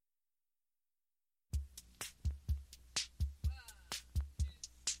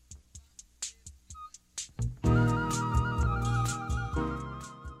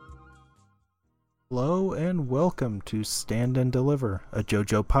Hello and welcome to Stand and Deliver, a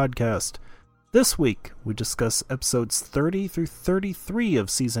JoJo podcast. This week, we discuss episodes 30 through 33 of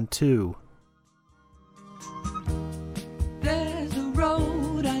Season 2. There's a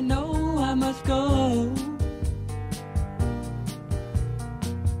road I know I must go,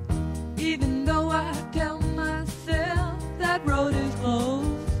 even though I tell myself that road is closed.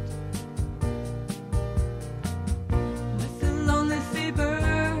 With a lonely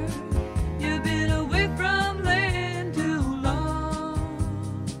seabird, you've been away from land too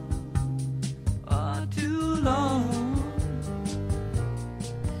long, oh, too long.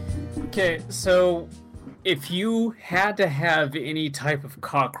 Okay, so if you had to have any type of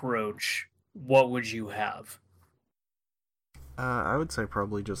cockroach, what would you have? I would say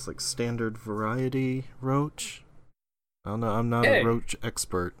probably just like standard variety roach. I don't know, I'm not Hey. a roach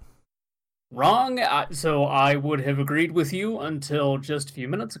expert. Wrong. So I would have agreed with you until just a few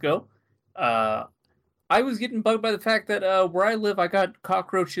minutes ago. I was getting bugged by the fact that where I live, I got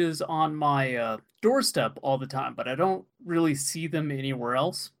cockroaches on my doorstep all the time, but I don't really see them anywhere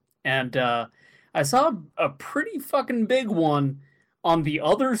else. And I saw a pretty fucking big one on the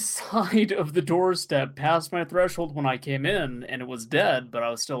other side of the doorstep past my threshold when I came in, and it was dead, but I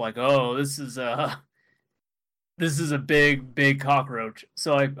was still like, oh, this is a big cockroach.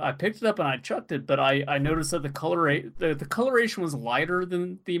 So I picked it up and I chucked it, but I noticed that the coloration was lighter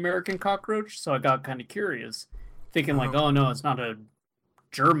than the American cockroach, so I got kind of curious, thinking like, oh no, it's not a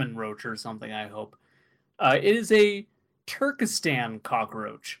German roach or something, I hope. It is a Turkestan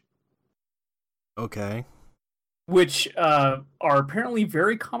cockroach, Okay. which are apparently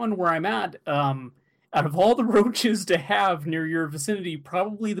very common where I'm at. Out of all the roaches to have near your vicinity,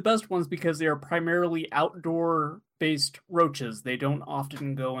 probably the best ones because they are primarily outdoor-based roaches. They don't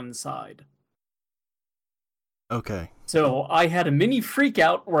often go inside. Okay. So I had a mini freak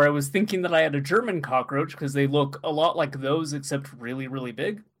out where I was thinking that I had a German cockroach because they look a lot like those except really, really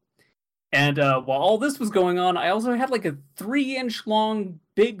big. And while all this was going on, I also had like a 3-inch long,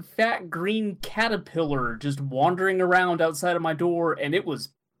 big, fat, green caterpillar just wandering around outside of my door, and it was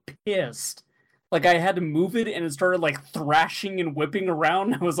pissed. Like, I had to move it, and it started, like, thrashing and whipping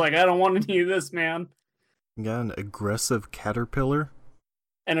around. I was like, I don't want any of this, man. You got an aggressive caterpillar?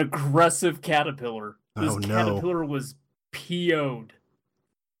 An aggressive caterpillar. This Oh, no. caterpillar was PO'd.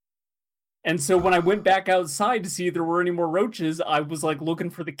 And so when I went back outside to see if there were any more roaches, I was, like, looking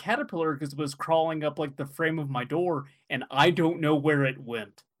for the caterpillar because it was crawling up, like, the frame of my door, and I don't know where it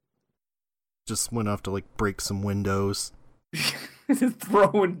went. Just went off to like break some windows.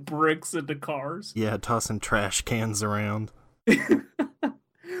 Throwing bricks into cars. Yeah, tossing trash cans around.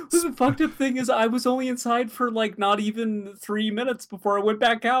 The fucked up thing is I was only inside for like not even 3 minutes before I went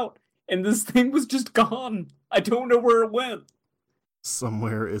back out, and this thing was just gone. I don't know where it went.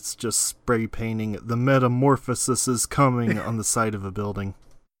 Somewhere it's just spray painting "The Metamorphosis is coming" on the side of a building.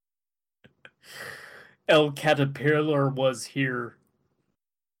 El Caterpillar was here.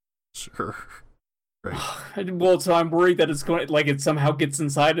 Sure. Right. Well, so I'm worried that it's going like it somehow gets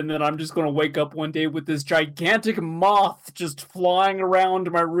inside, and then I'm just going to wake up one day with this gigantic moth just flying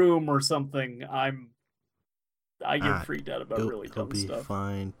around my room or something. I get freaked out about really It'll dumb be stuff.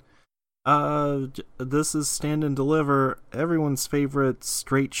 fine. This is Stand and Deliver, everyone's favorite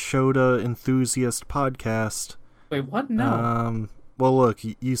straight Shota enthusiast podcast. Wait, what? No. Well, look,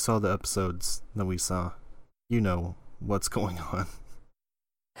 you saw the episodes that we saw. You know what's going on.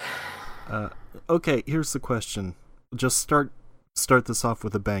 Okay, here's the question. Just start this off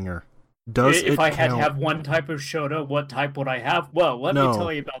with a banger. If I had to have one type of Shota, what type would I have? Well, let me No.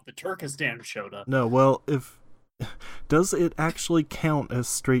 tell you about the Turkestan Shota. No, well, does it actually count as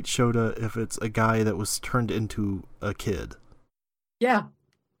straight Shota if it's a guy that was turned into a kid? Yeah.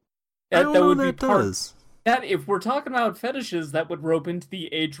 I don't know would that be part does. that if we're talking about fetishes, that would rope into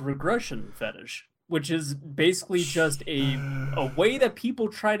the age regression fetish, which is basically just a way that people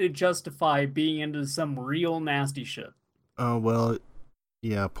try to justify being into some real nasty shit. Oh, well,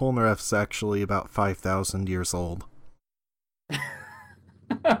 yeah, Polnareff's actually about 5,000 years old.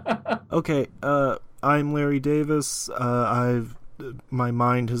 Okay, I'm Larry Davis. My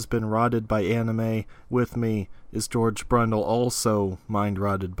mind has been rotted by anime. With me is George Brundle, also mind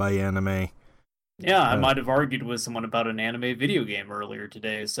rotted by anime. Yeah, I might have argued with someone about an anime video game earlier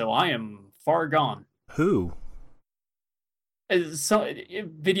today, so I am far gone. Who? So,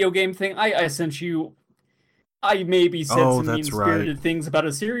 video game thing, I sent you... I maybe said Oh, some that's mean-spirited right. things about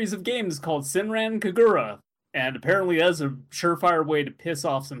a series of games called Senran Kagura, and apparently that's a surefire way to piss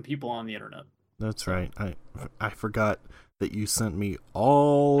off some people on the internet. That's right. I forgot that you sent me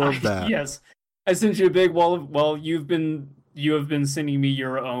all of that. Yes, I sent you a big wall of... Well, you have been sending me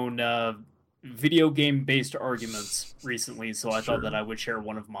your own video game based arguments recently, so I thought that I would share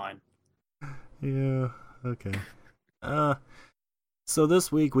one of mine. Yeah, okay. So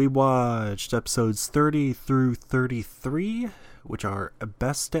this week we watched episodes 30 through 33, which are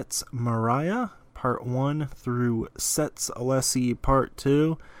Bestets Mariah, Part 1 through Sets Alessi, Part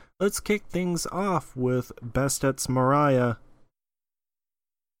 2. Let's kick things off with Bestets Mariah.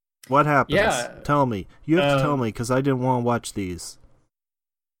 What happens? Yeah. Tell me. You have to tell me, because I didn't want to watch these.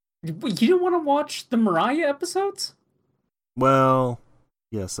 You didn't want to watch the Mariah episodes? Well,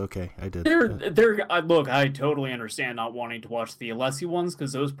 yes, okay, I did. Look, I totally understand not wanting to watch the Alessi ones,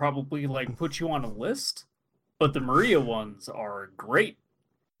 because those probably, like, put you on a list. But the Maria ones are great.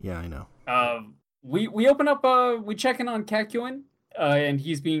 Yeah, I know. We open up, we check in on Kakyoin, and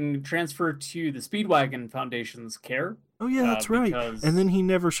he's being transferred to the Speedwagon Foundation's care. Oh yeah, that's right. And then he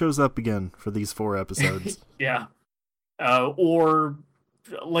never shows up again for these 4 episodes. Yeah. Or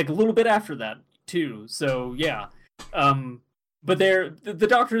like a little bit after that too. So yeah. But the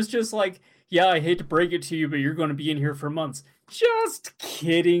doctor is just like, yeah, I hate to break it to you, but you're going to be in here for months. Just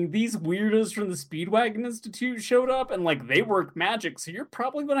kidding. These weirdos from the Speedwagon Institute showed up and like they work magic, so you're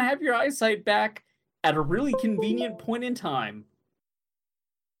probably going to have your eyesight back at a really convenient point in time.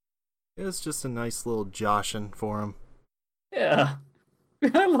 It's just a nice little joshing for him. Yeah.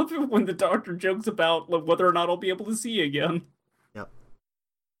 I love it when the doctor jokes about whether or not I'll be able to see again. Yep.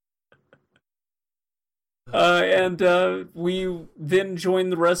 And we then join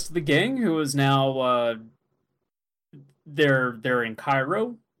the rest of the gang, who is now they're in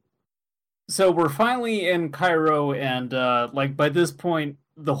Cairo. So we're finally in Cairo, and like by this point,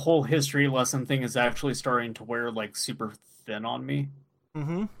 the whole history lesson thing is actually starting to wear like super thin on me.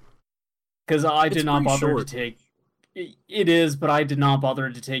 Mm-hmm. Because I did not bother to take. It is, but I did not bother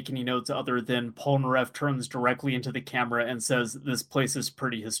to take any notes other than Polnareff turns directly into the camera and says, "This place is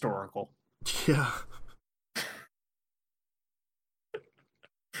pretty historical." Yeah.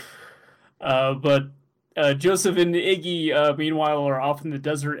 But Joseph and Iggy, meanwhile, are off in the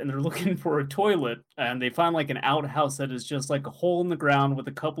desert and they're looking for a toilet, and they find like an outhouse that is just like a hole in the ground with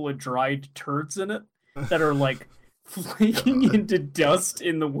a couple of dried turds in it that are like flaking into dust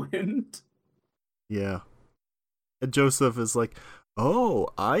in the wind. Yeah. And Joseph is like, oh,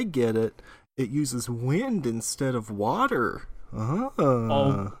 I get it. It uses wind instead of water.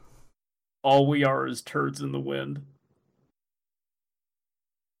 All we are is turds in the wind.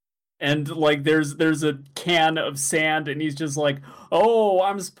 And like there's a can of sand and he's just like, oh,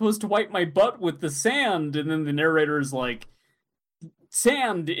 I'm supposed to wipe my butt with the sand. And then the narrator is like,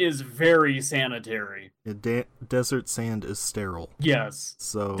 sand is very sanitary. Yeah, desert sand is sterile. Yes.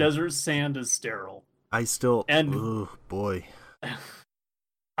 So desert sand is sterile. I still... And oh, boy.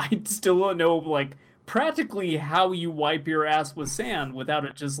 I still don't know, like, practically how you wipe your ass with sand without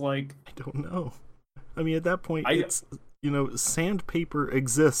it just, like... I don't know. I mean, at that point, it's... You know, sandpaper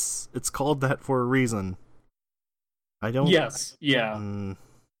exists. It's called that for a reason. I don't... Yes, yeah.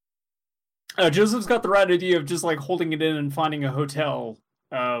 Joseph's got the right idea of just, like, holding it in and finding a hotel.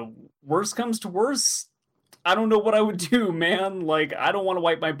 Worst comes to worst, I don't know what I would do, man. Like, I don't want to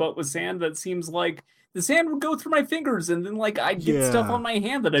wipe my butt with sand. That seems like... The sand would go through my fingers, and then, like, I'd get stuff on my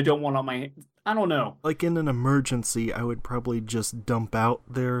hand that I don't want on my hand. I don't know. Like, in an emergency, I would probably just dump out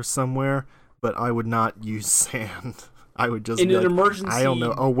there somewhere, but I would not use sand. I would just in an emergency... I don't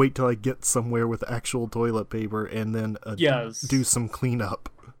know. I'll wait till I get somewhere with actual toilet paper, and then do some cleanup.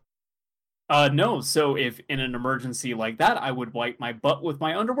 No, so if in an emergency like that, I would wipe my butt with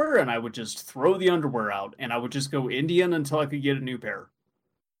my underwear, and I would just throw the underwear out, and I would just go Indian until I could get a new pair.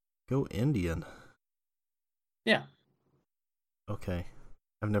 Go Indian? Yeah. Okay.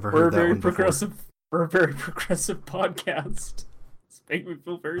 I've never heard that one before. We're a very progressive podcast. It's making me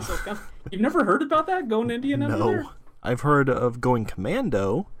feel very self-conscious. You've never heard about that? Going Indian under there? No. I've heard of going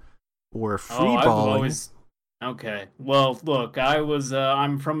commando or freeballing. Okay. Well, look,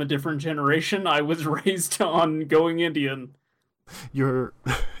 I'm from a different generation. I was raised on going Indian. You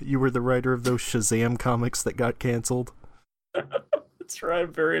were the writer of those Shazam comics that got canceled? That's right.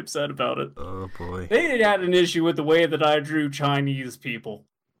 I'm very upset about it. Oh, boy. They had an issue with the way that I drew Chinese people.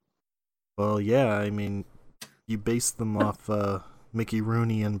 Well, yeah, I mean, you based them off Mickey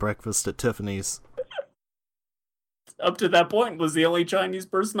Rooney and Breakfast at Tiffany's. Up to that point, was the only Chinese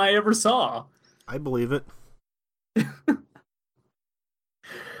person I ever saw. I believe it.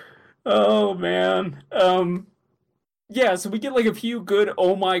 Oh, man. Yeah, so we get like a few good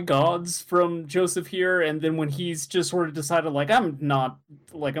oh my gods from Joseph here, and then when he's just sort of decided like I'm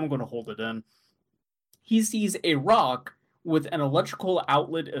going to hold it in, he sees a rock with an electrical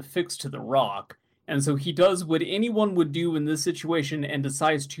outlet affixed to the rock, And so he does what anyone would do in this situation and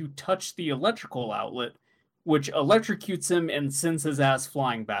decides to touch the electrical outlet, which electrocutes him and sends his ass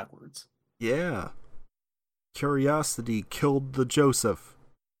flying backwards. Yeah. Curiosity killed the Joseph.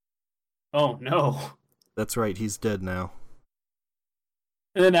 Oh no. That's right, he's dead now.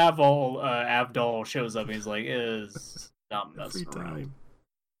 And then Avdol shows up and he's like, not messing Every around.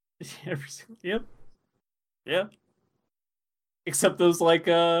 time. Yep. Yeah. Except those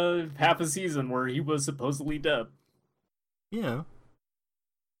half a season where he was supposedly dead. Yeah.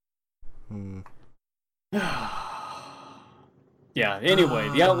 Yeah, anyway,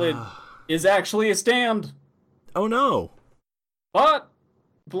 the outlet is actually a stand. Oh no! But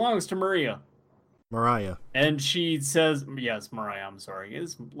belongs to Maria. Mariah. And she says, yes, Mariah, I'm sorry.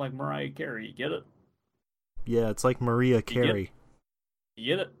 It's like Mariah Carey, you get it? Yeah, it's like Maria Carey.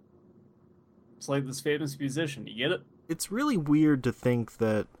 You get it? It's like this famous musician, you get it? It's really weird to think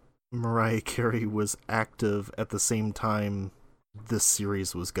that Mariah Carey was active at the same time this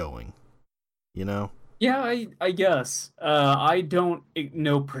series was going. You know? Yeah, I guess. I don't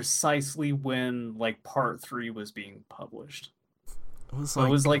know precisely when, part 3 was being published. It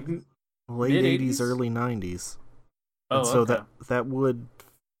was like late mid-80s? 80s, early 90s. Oh, and so okay. that would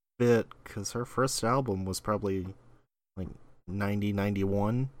fit, because her first album was probably 90,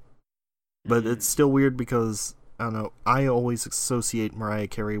 91. But it's still weird because, I don't know, I always associate Mariah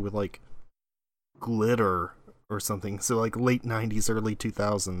Carey with Glitter or something. So late 90s, early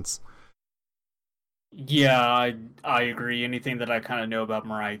 2000s. Yeah, I agree. Anything that I kind of know about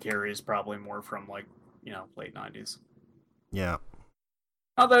Mariah Carey is probably more from late 90s. Yeah.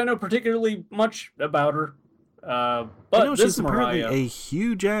 Not that I know particularly much about her, but she's Mariah... apparently a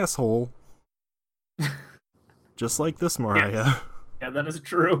huge asshole. Just like this Mariah. Yeah, that is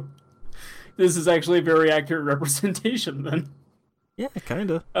true. This is actually a very accurate representation, then. Yeah,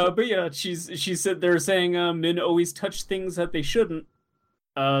 kinda. But yeah, she said they're saying men always touch things that they shouldn't.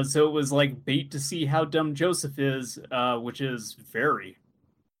 So it was like bait to see how dumb Joseph is, which is very.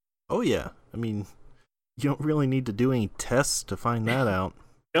 Oh yeah, I mean, you don't really need to do any tests to find that out.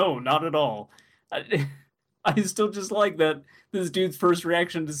 No, not at all. I still just like that this dude's first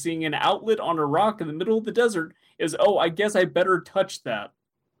reaction to seeing an outlet on a rock in the middle of the desert is, oh, I guess I better touch that.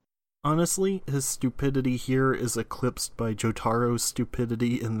 Honestly, his stupidity here is eclipsed by Jotaro's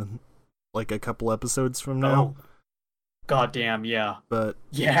stupidity in a couple episodes from now. Oh. Goddamn, yeah. But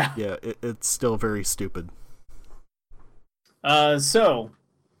yeah, it's still very stupid. So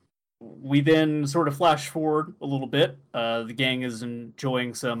we then sort of flash forward a little bit. The gang is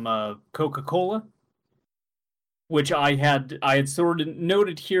enjoying some Coca-Cola, which I had sort of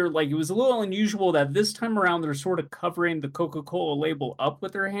noted here. It was a little unusual that this time around they're sort of covering the Coca-Cola label up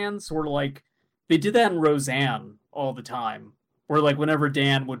with their hands, sort of like they did that in Roseanne all the time. Where whenever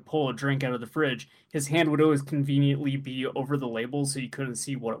Dan would pull a drink out of the fridge, his hand would always conveniently be over the label so you couldn't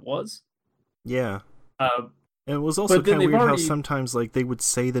see what it was. Yeah. And it was also kind of weird how sometimes they would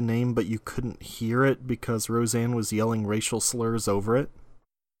say the name but you couldn't hear it because Roseanne was yelling racial slurs over it.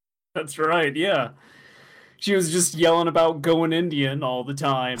 That's right, yeah. She was just yelling about going Indian all the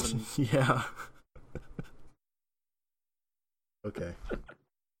time. And... yeah. Okay.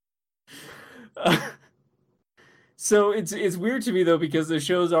 So it's weird to me though because the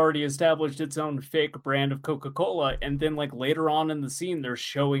show's already established its own fake brand of Coca-Cola, and then later on in the scene they're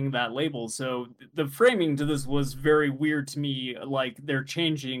showing that label. So the framing to this was very weird to me. They're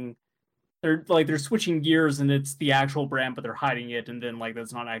changing, they're switching gears, and it's the actual brand, but they're hiding it, and then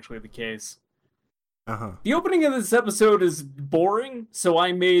that's not actually the case. The opening of this episode is boring, so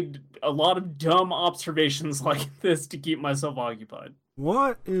I made a lot of dumb observations like this to keep myself occupied.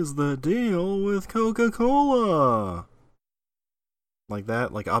 What is the deal with Coca-Cola? Like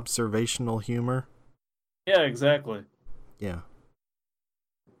that? Like observational humor? Yeah, exactly. Yeah.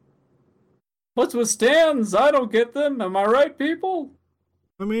 What's with stands? I don't get them. Am I right, people?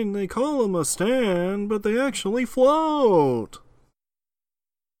 I mean, they call them a stand, but they actually float.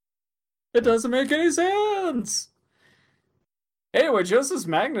 It doesn't make any sense. Anyway, Joseph's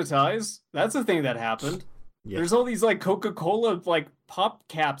magnetized. That's a thing that happened. Yeah. There's all these Coca-Cola pop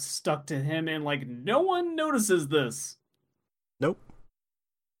caps stuck to him, and no one notices this. Nope.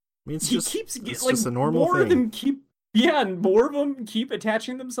 I mean, it's just a normal more thing. Of them and more of them keep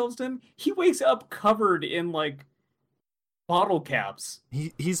attaching themselves to him. He wakes up covered in bottle caps.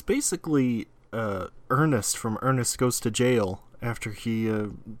 He's basically Ernest from Ernest Goes to Jail after he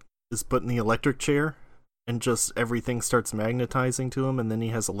is put in the electric chair, and just everything starts magnetizing to him, and then he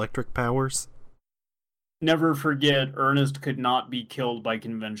has electric powers. Never forget, Ernest could not be killed by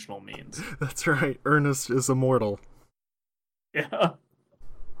conventional means. That's right, Ernest is immortal. Yeah.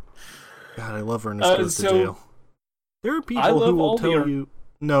 God, I love Ernest Goes to Jail. There are people love who will all the tell you,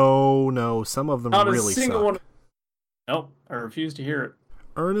 no, some of them Not really a single suck. one. Nope, I refuse to hear it.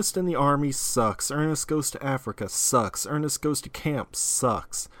 Ernest in the Army sucks. Ernest Goes to Africa sucks. Ernest Goes to Camp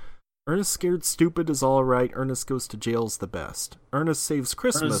sucks. Ernest Scared Stupid is alright. Ernest Goes to Jail's the best. Ernest Saves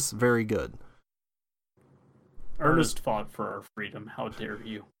Christmas, very good. Ernest fought for our freedom. How dare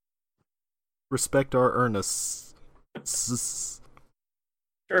you? Respect our Ernest.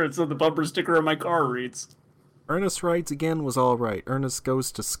 Sure, it's what the bumper sticker on my car reads. Ernest Rides Again was alright. Ernest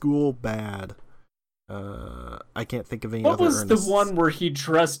Goes to School, bad. I can't think of any What other was Ernests. the one where he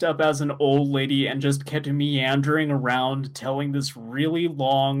dressed up as an old lady and just kept meandering around telling this really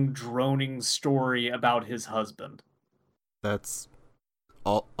long, droning story about his husband? That's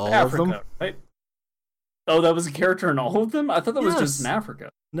all Africa, of them? right? Oh, that was a character in all of them? I thought that was just Yes. in Africa.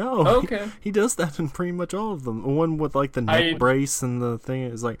 No, Okay. he does that in pretty much all of them. The one with like the neck brace and the thing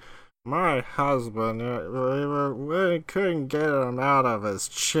is like, my husband, we couldn't get him out of his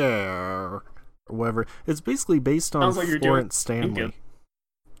chair. Or whatever. It's basically based on Sounds like you're Florence doing Stanley.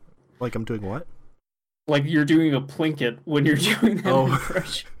 Like I'm doing what? Like you're doing a Plinkett when you're doing that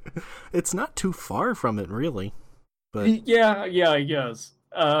impression. It's not too far from it, really. But Yeah, I guess.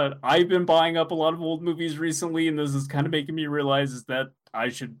 I've been buying up a lot of old movies recently, and this is kind of making me realize is that I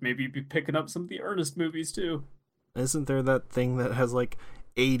should maybe be picking up some of the Ernest movies too. isn't there that thing that has like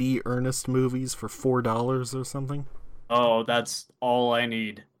 80 Ernest movies for $4 or something? Oh, that's all I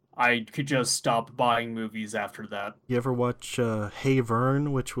need. I could just stop buying movies after that. You ever watch Hey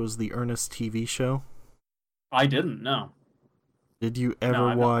Vern, which was the Ernest TV show? I didn't, no. Did you No, ever I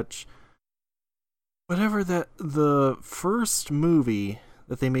don't. watch whatever the first movie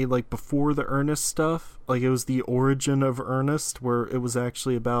that they made like before the Ernest stuff? Like it was the origin of Ernest, where it was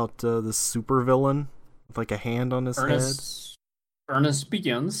actually about this supervillain with like a hand on his Ernest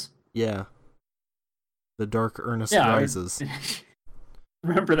Begins. head. Yeah. The Dark Ernest Yeah, Rises.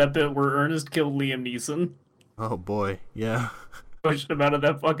 Remember that bit where Ernest killed Liam Neeson? Oh boy, yeah. Pushed him out of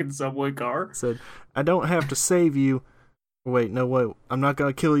that fucking subway car? Said, I don't have to save you. Wait, no, wait. I'm not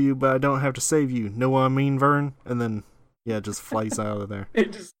gonna kill you, but I don't have to save you. Know what I mean, Vern? And then, yeah, just flies out of there.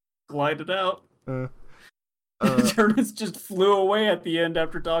 It just glided out. Uh, Ernest just flew away at the end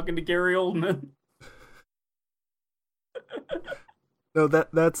after talking to Gary Oldman. No,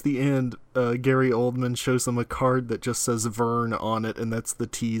 that's the end. Gary Oldman shows them a card that just says Vern on it, and that's the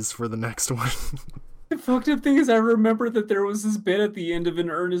tease for the next one. The fucked up thing is I remember that there was this bit at the end of an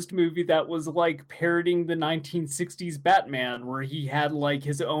Ernest movie that was like parodying the 1960s Batman, where he had like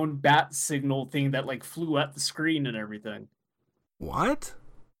his own bat signal thing that like flew at the screen and everything. What?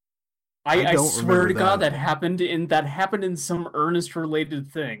 I don't swear to remember God that. that happened in some Ernest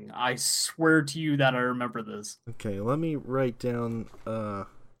related thing. I swear to you that I remember this. Okay, let me write down,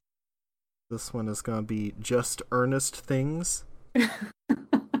 this one is gonna be just Ernest things.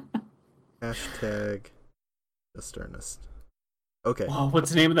 Hashtag just Ernest. Okay. Wow,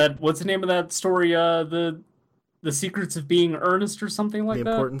 what's the name of that? What's the name of that story? The Secrets of Being Earnest or something like The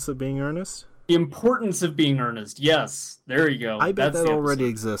that. Importance of Being Earnest? The Importance of Being Earnest. Yes, there you go. I bet That's that the already episode.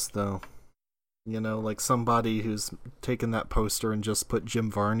 exists, though. You know, like somebody who's taken that poster and just put Jim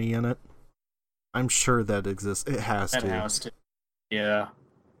Varney in it. I'm sure that exists. It has That to. has to. Yeah.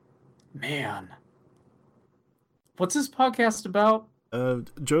 Man. What's this podcast about?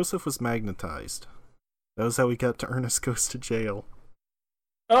 Joseph was magnetized. That was how we got to Ernest Goes to Jail.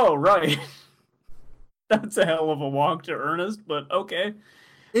 Oh, right. That's a hell of a walk to Ernest, but okay.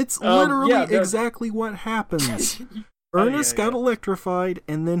 It's literally yeah, that- exactly what happens. Oh, Ernest yeah, got yeah. electrified,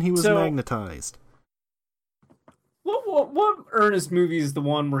 and then he was So- magnetized. What Ernest movie is the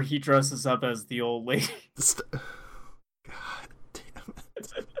one where he dresses up as the old lady? God damn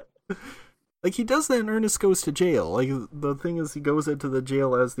it. Like, he does that in Ernest Goes to Jail. Like, the thing is, he goes into the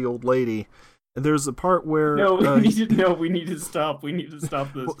jail as the old lady, and there's a part where... No, we need to stop. We need to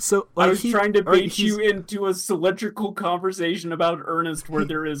stop this. So, like, I was trying to alright, bait you into a cylindrical conversation about Ernest where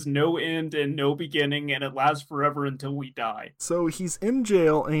there is no end and no beginning, and it lasts forever until we die. So, he's in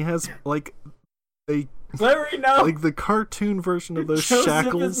jail, and he has, like, a... Larry, no! Like, the cartoon version of those Joseph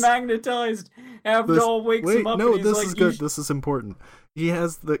shackles... is magnetized. Abdul wakes Wait, him up no, and he's this like, is good. This is important. He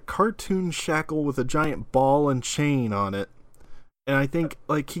has the cartoon shackle with a giant ball and chain on it. And I think,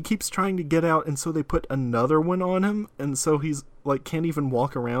 like, he keeps trying to get out, and so they put another one on him, and so he's, like, can't even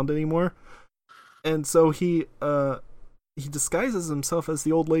walk around anymore. And so he disguises himself as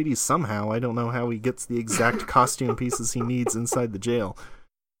the old lady somehow. I don't know how he gets the exact costume pieces he needs inside the jail.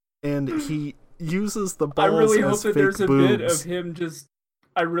 And he uses the balls I really hope as that fake there's a boobs. bit of him just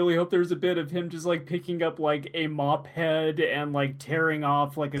I really hope there's a bit of him just like picking up like a mop head and like tearing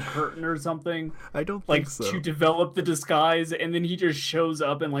off like a curtain or something. I don't Like think so. to develop the disguise, and then he just shows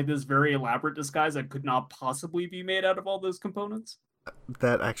up in like this very elaborate disguise that could not possibly be made out of all those components.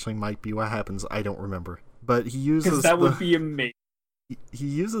 That actually might be what happens. I don't remember. But he Because uses that would be amazing. he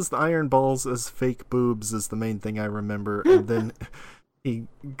uses the iron balls as fake boobs is the main thing I remember, and then he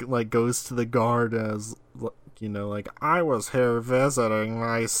like goes to the guard as like, I was here visiting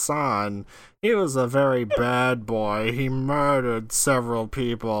my son. He was a very bad boy. He murdered several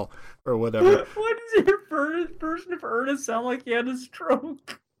people or whatever. Why does your version of Ernest sound like he had a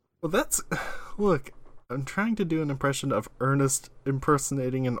stroke? Well, look. I'm trying to do an impression of Ernest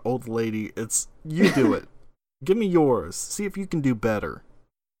impersonating an old lady. You do it. Give me yours. See if you can do better.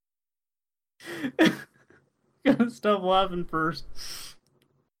 Gotta stop laughing first.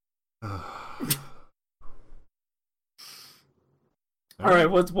 All right,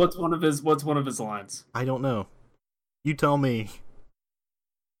 what's one of his lines? I don't know. You tell me.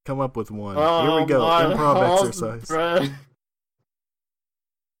 Come up with one. Oh, Here we go. my Improv exercise.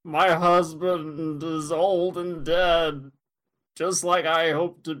 My husband is old and dead, just like I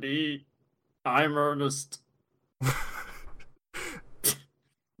hope to be. I'm Ernest.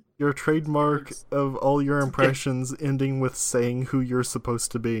 Your trademark of all your impressions ending with saying who you're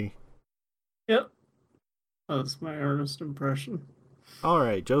supposed to be. Yep. That's my Ernest impression.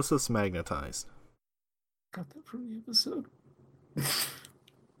 Alright, Joseph's magnetized. Got that from the episode.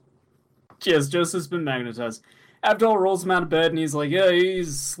 Yes, Joseph's been magnetized. Abdul rolls him out of bed and he's like, yeah,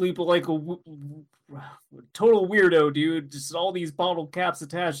 he's sleeping like a total weirdo, dude. Just all these bottle caps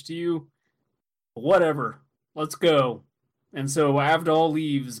attached to you. Whatever. Let's go. And so Abdul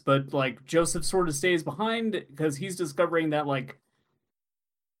leaves, but like Joseph sort of stays behind because he's discovering that like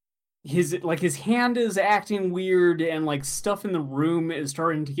his hand is acting weird and like stuff in the room is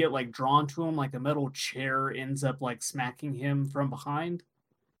starting to get like drawn to him, like a metal chair ends up like smacking him from behind.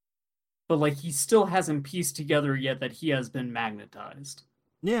 But like he still hasn't pieced together yet that he has been magnetized.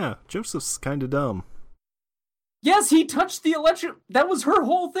 Yeah, Joseph's kind of dumb. Yes, he touched the electric. That was her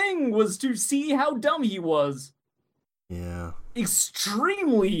whole thing, was to see how dumb he was. Yeah.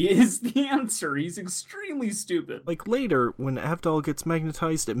 Extremely is the answer. He's extremely stupid. Like later, when Abdul gets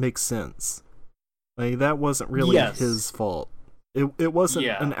magnetized, it makes sense. Like that wasn't really his fault. It wasn't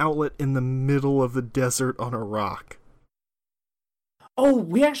an outlet in the middle of the desert on a rock. Oh,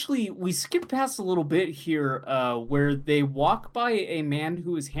 we skipped past a little bit here where they walk by a man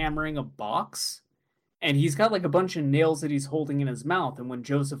who is hammering a box, and he's got like a bunch of nails that he's holding in his mouth, and when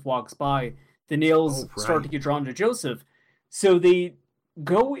Joseph walks by, the nails start to get drawn to Joseph. So they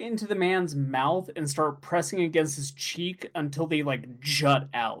go into the man's mouth and start pressing against his cheek until they like jut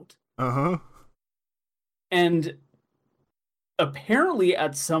out. Uh-huh. And apparently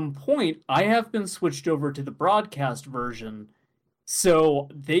at some point, I have been switched over to the broadcast version. So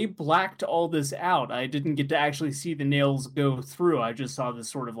they blacked all this out. I didn't get to actually see the nails go through. I just saw this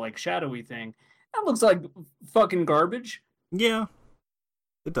sort of like shadowy thing. That looks like fucking garbage. Yeah,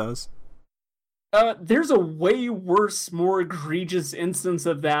 it does. There's a way worse, more egregious instance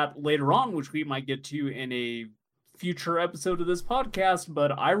of that later on, which we might get to in a future episode of this podcast,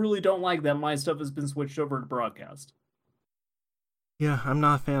 but I really don't like that my stuff has been switched over to broadcast. Yeah, I'm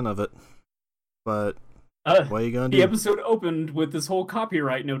not a fan of it. But what are you gonna do? The episode opened with this whole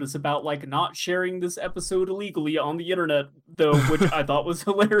copyright notice about like not sharing this episode illegally on the internet, though, which I thought was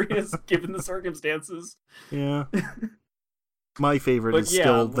hilarious given the circumstances. Yeah. My favorite is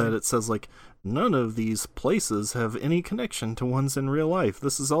still that it says like, none of these places have any connection to ones in real life.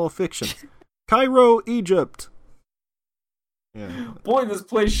 This is all fiction. Cairo, Egypt. Yeah. Boy, this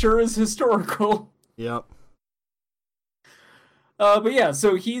place sure is historical. Yep. But yeah,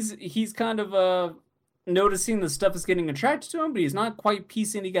 so he's kind of noticing the stuff is getting attracted to him, but he's not quite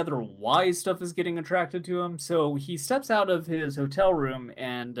piecing together why stuff is getting attracted to him. So he steps out of his hotel room,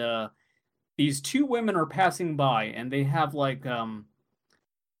 and these two women are passing by, and they have like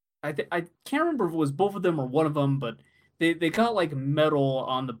I can't remember if it was both of them or one of them, but they got like metal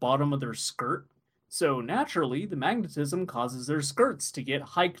on the bottom of their skirt. So naturally, the magnetism causes their skirts to get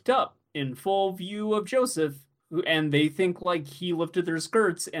hiked up in full view of Joseph, and they think like he lifted their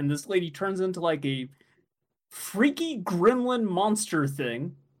skirts, and this lady turns into like a freaky gremlin monster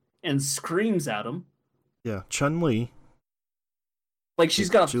thing and screams at him. Yeah, Chun-Li. Like she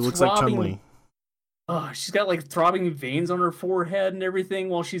looks like Chun-Li. She's got like throbbing veins on her forehead and everything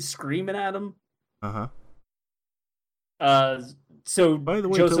while she's screaming at him. So by the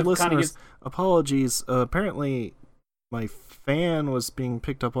way, Joseph to listeners, apologies. Apparently, my fan was being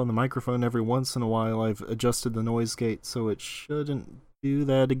picked up on the microphone every once in a while. I've adjusted the noise gate so it shouldn't do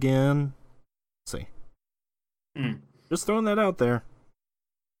that again. Let's see. Just throwing that out there.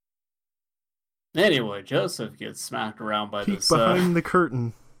 Anyway, Joseph gets smacked around by Peek this. behind the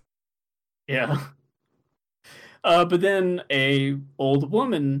curtain. Yeah. But then a old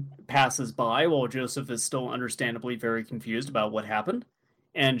woman passes by while Joseph is still understandably very confused about what happened.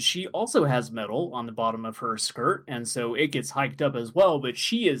 And she also has metal on the bottom of her skirt, and so it gets hiked up as well, but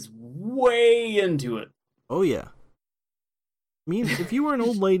she is way into it. Oh, yeah. I mean, if you were an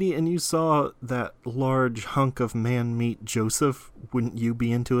old lady and you saw that large hunk of man meat Joseph, wouldn't you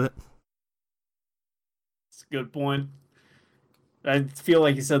be into it? It's a good point. I feel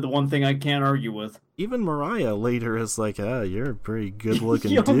like you said the one thing I can't argue with. Even Mariah later is like, you're a pretty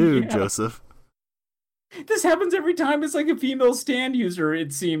good-looking Yo, dude, yeah. Joseph. This happens every time it's like a female stand user,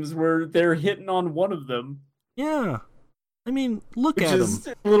 it seems, where they're hitting on one of them. Yeah. I mean, look Which at is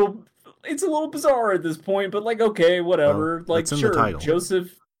him. it's a little bizarre at this point, but like, okay, whatever. Well, like, that's in the sure, title.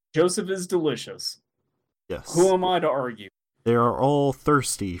 Joseph is delicious. Yes. Who am I to argue? They are all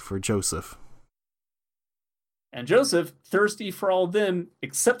thirsty for Joseph. And Joseph, thirsty for all of them,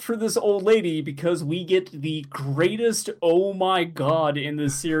 except for this old lady, because we get the greatest oh my god in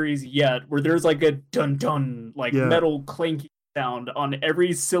this series yet, where there's like a dun-dun, like metal clanking sound on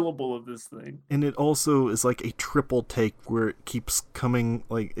every syllable of this thing. And it also is like a triple take where it keeps coming,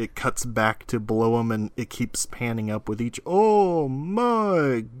 like it cuts back to below him and it keeps panning up with each, oh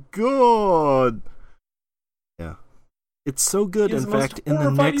my god! Yeah. It's so good, in fact, in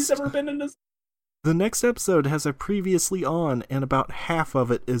the next... he's ever been in this. The next episode has a previously on, and about half of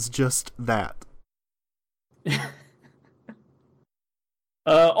it is just that.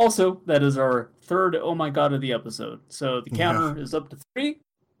 Also, that is our third oh my god of the episode. So the counter is up to 3, in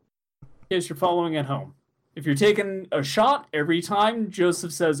case you're following at home. If you're taking a shot every time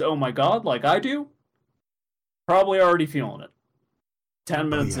Joseph says oh my god, like I do, probably already feeling it. 10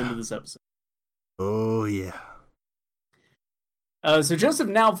 minutes into this episode. Oh yeah. So Joseph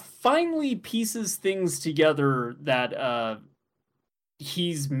now finally pieces things together that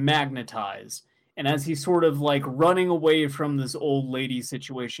he's magnetized. And as he's sort of like running away from this old lady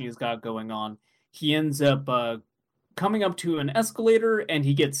situation he's got going on, he ends up coming up to an escalator and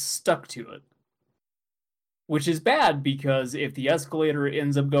he gets stuck to it. Which is bad because if the escalator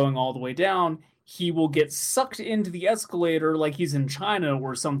ends up going all the way down, he will get sucked into the escalator like he's in China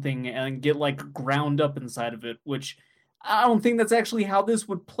or something and get like ground up inside of it, which... I don't think that's actually how this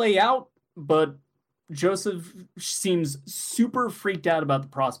would play out, but Joseph seems super freaked out about the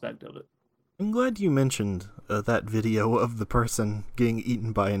prospect of it. I'm glad you mentioned that video of the person getting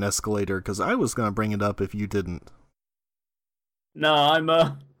eaten by an escalator, because I was going to bring it up if you didn't. No, I'm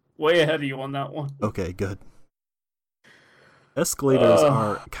way ahead of you on that one. Okay, good. Escalators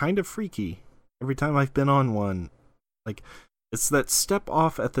are kind of freaky. Every time I've been on one, like, it's that step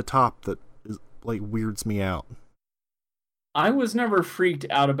off at the top that is, like, weirds me out. I was never freaked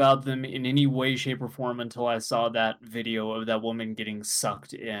out about them in any way, shape, or form until I saw that video of that woman getting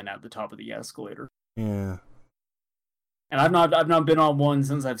sucked in at the top of the escalator. Yeah. And I've not been on one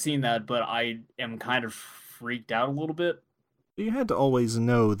since I've seen that, but I am kind of freaked out a little bit. You had to always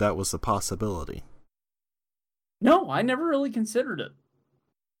know that was a possibility. No, I never really considered it.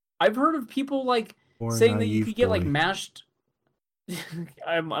 I've heard of people like saying that you could get like mashed.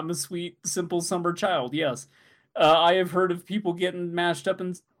 I'm a sweet, simple summer child, yes. I have heard of people getting mashed up,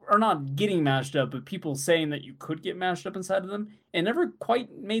 or not getting mashed up, but people saying that you could get mashed up inside of them. It never quite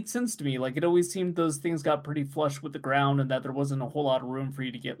made sense to me. Like, it always seemed those things got pretty flush with the ground and that there wasn't a whole lot of room for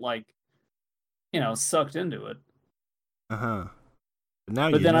you to get, like, sucked into it. Uh-huh.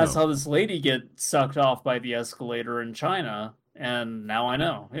 But then I saw this lady get sucked off by the escalator in China, and now I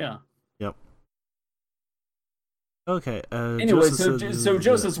know, yeah. Yep. Okay, anyway, so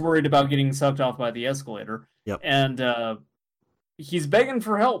Joseph's worried about getting sucked off by the escalator. Yep. And he's begging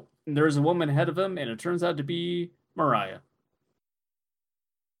for help. And there's a woman ahead of him, and it turns out to be Mariah.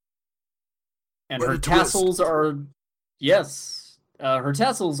 And her tassels are... Yes. Her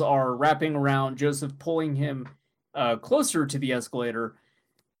tassels are wrapping around Joseph, pulling him closer to the escalator.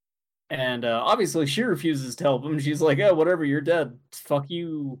 And obviously she refuses to help him. She's like, oh, whatever, you're dead. Fuck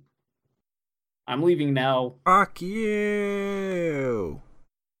you. I'm leaving now. Fuck you!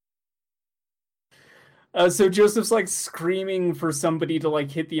 So Joseph's like screaming for somebody to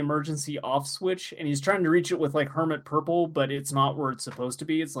like hit the emergency off switch, and he's trying to reach it with like Hermit Purple, but it's not where it's supposed to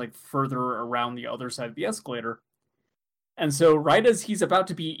be. It's like further around the other side of the escalator. And so right as he's about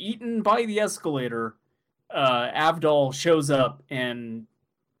to be eaten by the escalator, Avdol shows up and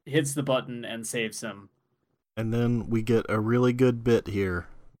hits the button and saves him. And then we get a really good bit here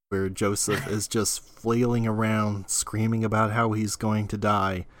where Joseph is just flailing around, screaming about how he's going to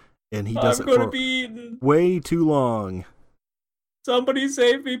die, and he does I'm it gonna for be eaten. way too long. Somebody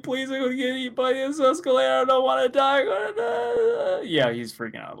save me, please. I'm gonna get eaten by this escalator. I don't want to die. I'm gonna die. Yeah, he's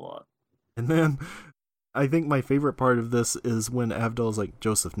freaking out a lot. And then I think my favorite part of this is when Avdol's like,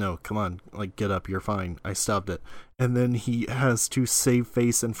 Joseph, no, come on, like, get up, you're fine. I stopped it. And then he has to save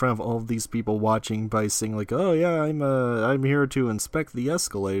face in front of all of these people watching by saying like, oh yeah, I'm here to inspect the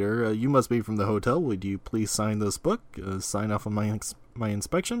escalator. You must be from the hotel. Would you please sign this book? Sign off on my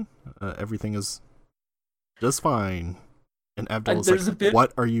inspection? Everything is just fine. And Avdol's like,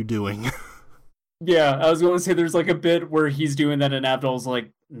 what are you doing? Yeah, I was going to say there's like a bit where he's doing that and Avdol's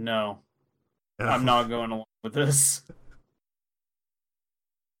like, no. I'm not going along with this.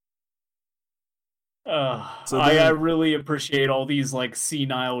 I really appreciate all these like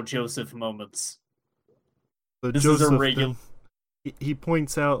senile Joseph moments. So this Joseph, is a regular. He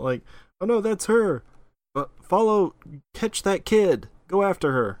points out like, oh no, that's her. Catch that kid. Go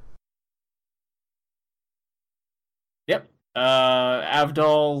after her. Yep.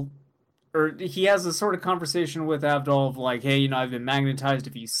 Avdol. Or he has a sort of conversation with Avdol of like, hey, I've been magnetized.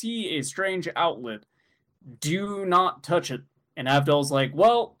 If you see a strange outlet, do not touch it. And Avdol's like,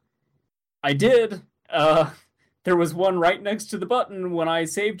 well, I did. There was one right next to the button when I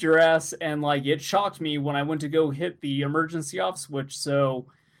saved your ass, and like it shocked me when I went to go hit the emergency off switch. So,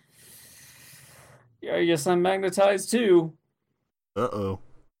 yeah, I guess I'm magnetized too. Uh-oh.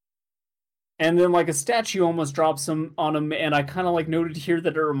 And then, like, a statue almost drops him on him, and I kind of, like, noted here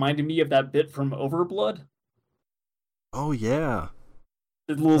that it reminded me of that bit from Overblood. Oh, yeah.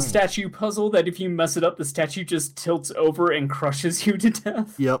 The little statue puzzle that if you mess it up, the statue just tilts over and crushes you to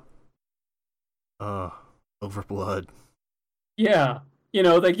death. Yep. Overblood. Yeah.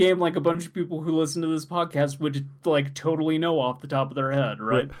 That game, like, a bunch of people who listen to this podcast would, like, totally know off the top of their head,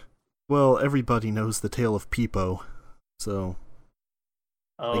 right? Well, everybody knows the tale of Peepo, so...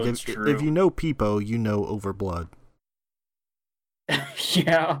 Oh, like, it's true. If you know Peepo, you know Overblood.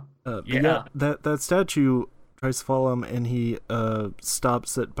 Yeah. Yeah. That statue tries to follow him, and he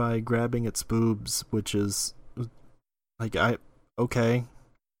stops it by grabbing its boobs, which is like okay.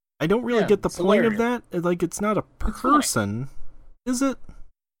 I don't really get the point of that. Like, it's not a person, is it?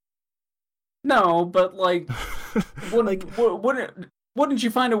 No, but like, wouldn't you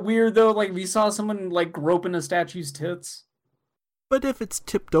find it weird though? Like, if you saw someone like groping a statue's tits. But if it's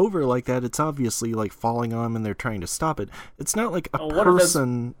tipped over like that, it's obviously like falling on them and they're trying to stop it. It's not like a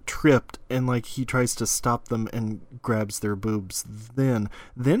person tripped and like he tries to stop them and grabs their boobs. Then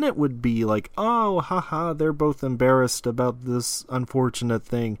it would be like, oh, haha, they're both embarrassed about this unfortunate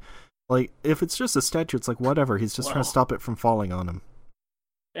thing. Like, if it's just a statue, it's like, whatever, he's just trying to stop it from falling on him.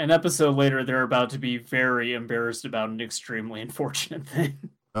 An episode later, they're about to be very embarrassed about an extremely unfortunate thing.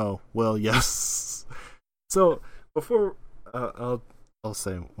 Oh, well, yes. So, before... I'll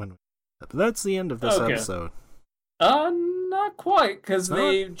say when. But that's the end of this episode. Not quite, because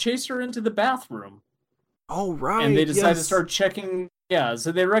they chased her into the bathroom. Oh, right. And they decide to start checking. Yeah,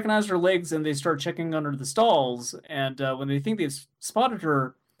 so they recognize her legs and they start checking under the stalls. And when they think they've spotted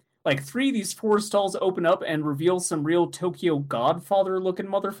her, like 3 of these 4 stalls open up and reveal some real Tokyo Godfather-looking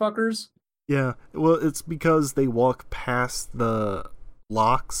motherfuckers. Yeah, well, it's because they walk past the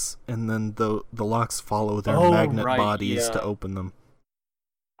locks, and then the locks follow their magnet bodies to open them.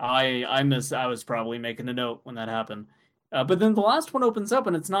 I was probably making a note when that happened. But then the last one opens up,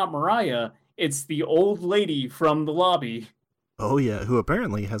 and it's not Mariah. It's the old lady from the lobby. Oh, yeah, who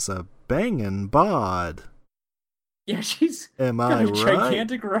apparently has a bangin' bod. Yeah, she's got a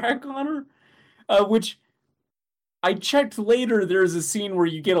gigantic rack on her. Which... I checked later, there's a scene where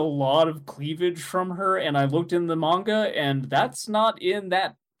you get a lot of cleavage from her, and I looked in the manga, and that's not in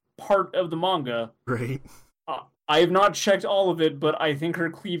that part of the manga. Great. I have not checked all of it, but I think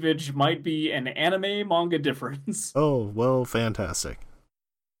her cleavage might be an anime-manga difference. Oh, well, fantastic.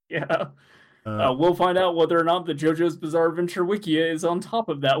 Yeah. We'll find out whether or not the JoJo's Bizarre Adventure Wikia is on top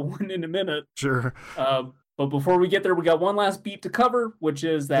of that one in a minute. Sure. But before we get there, we got one last beat to cover, which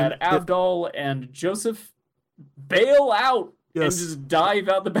is that Avdol and Joseph bail out and just dive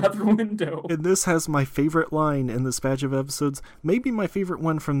out the bathroom window. And this has my favorite line in this batch of episodes, maybe my favorite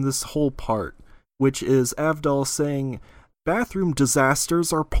one from this whole part, which is Avdol saying, bathroom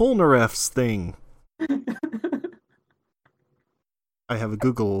disasters are Polnareff's thing. I have a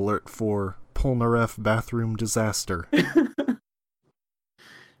Google alert for Polnareff bathroom disaster.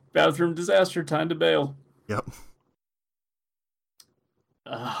 Bathroom disaster, time to bail. Yep.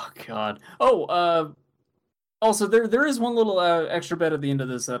 Oh, God. Also, there is one little extra bit at the end of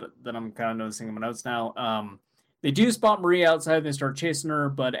this that I'm kind of noticing in my notes now. They do spot Marie outside and they start chasing her,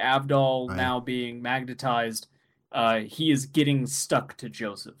 but Avdol, Right. now being magnetized, he is getting stuck to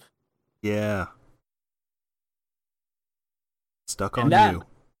Joseph. Yeah. Stuck And on that- You.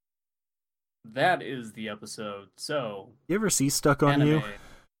 That is the episode. So, You ever see Stuck on anime. You?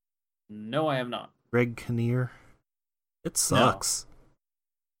 No, I have not. Greg Kinnear? It sucks.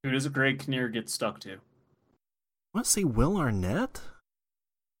 Who does a Greg Kinnear get stuck to? Want to see Will Arnett?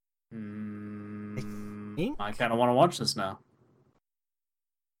 think? I kind of want to watch this now.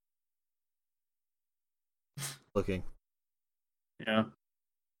 Looking. Yeah.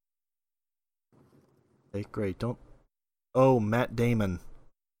 Okay, great. Don't. Oh, Matt Damon.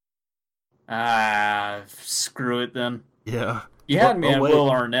 Ah, screw it then. Yeah. You had me Oh, at wait. Will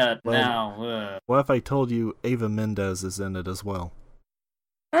Arnett. Well- Now, What if I told you Ava Mendez is in it as well?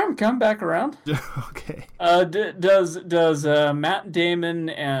 I'm coming back around. Okay. Does Matt Damon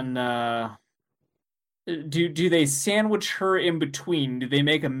and do they sandwich her in between? Do they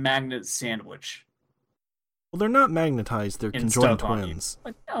make a magnet sandwich? Well, they're not magnetized. They're And conjoined stuck on you. twins.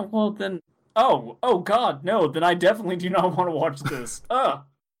 Like, oh, well then. Oh God, no! Then I definitely do not want to watch this.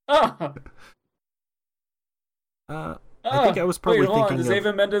 I think I was probably wait, hold on. thinking Does of...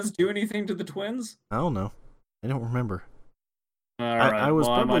 Ava Mendes do anything to the twins? I don't know. I don't remember. All right. I was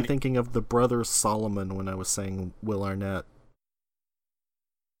well, probably might- thinking of the brother Solomon when I was saying Will Arnett.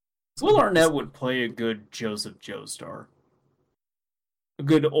 Will Arnett would play a good Joseph Joestar. A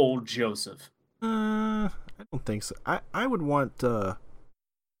good old Joseph. I don't think so. I would want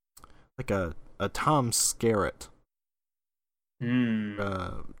like a Tom Skerritt,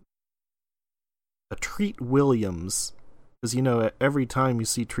 a Treat Williams, because you know every time you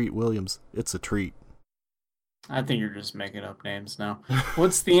see Treat Williams, it's a treat. I think you're just making up names now.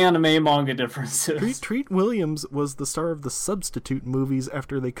 What's the anime manga differences? Treat Williams was the star of the Substitute movies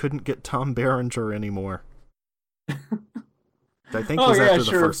after they couldn't get Tom Berenger anymore. I think Oh, was yeah, after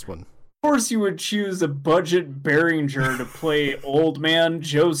sure. the first one. Of course, you would choose a budget Behringer to play old man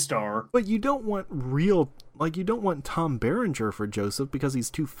Joestar. But you don't want you don't want Tom Berenger for Joseph because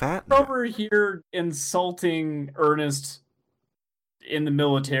he's too fat now. Over here insulting Ernest in the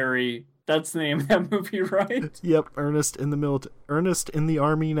military. That's the name of that movie, right? Yep, Ernest in the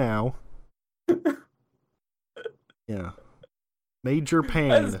army now. Yeah. Major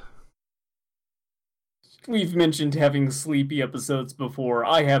Pain. We've mentioned having sleepy episodes before.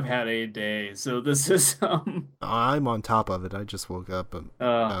 I have had a day, so this is I'm on top of it. I just woke up an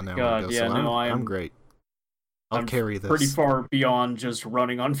hour God, ago, yeah, so no, I'm great. I'll carry this. Pretty far beyond just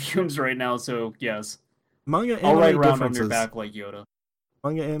running on fumes right now, so yes. Manga I'll ride anime around on differences. your back like Yoda.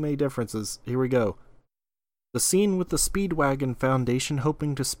 Manga anime differences. Here we go. The scene with the Speedwagon Foundation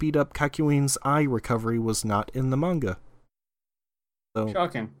hoping to speed up Kakyoin's eye recovery was not in the manga. So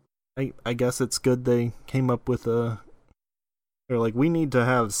Shocking. I guess it's good they came up with they're like, we need to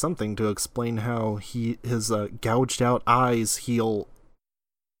have something to explain how his gouged out eyes heal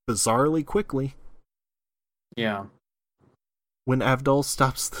bizarrely quickly. Yeah. When Avdol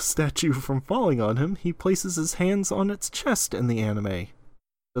stops the statue from falling on him, he places his hands on its chest in the anime.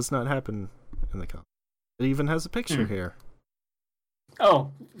 Does not happen in the comic. It even has a picture here.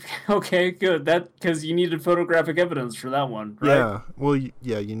 Oh, okay, good. That because you needed photographic evidence for that one, right? Yeah, well, you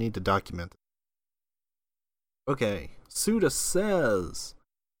need to document it. Okay, Suda says...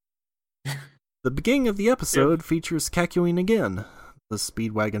 The beginning of the episode features Kakyoin again. The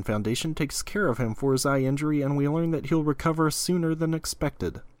Speedwagon Foundation takes care of him for his eye injury, and we learn that he'll recover sooner than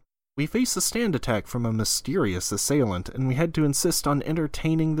expected. We face a stand attack from a mysterious assailant, and we had to insist on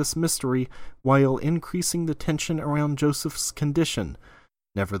entertaining this mystery while increasing the tension around Joseph's condition.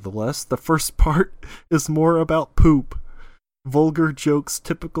 Nevertheless, the first part is more about poop. Vulgar jokes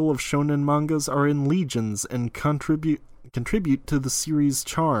typical of shonen mangas are in legions and contribute to the series'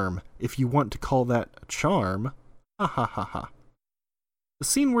 charm, if you want to call that a charm. Ha ha ha ha. The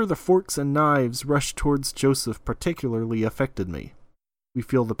scene where the forks and knives rush towards Joseph particularly affected me. We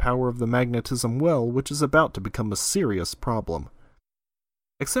feel the power of the magnetism well, which is about to become a serious problem.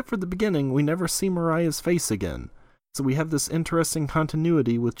 Except for the beginning, we never see Mariah's face again, so we have this interesting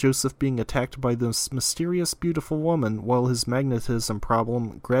continuity with Joseph being attacked by this mysterious beautiful woman while his magnetism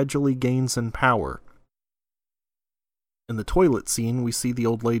problem gradually gains in power. In the toilet scene, we see the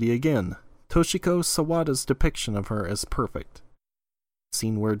old lady again. Toshiko Sawada's depiction of her is perfect. The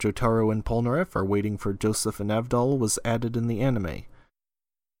scene where Jotaro and Polnareff are waiting for Joseph and Avdol was added in the anime.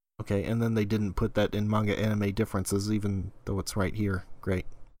 Okay, and then they didn't put that in manga anime differences, even though it's right here. Great.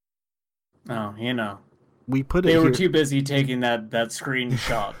 Oh, you know. We put it They here. were too busy taking that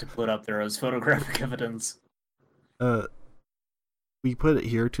screenshot to put up there as photographic evidence. We put it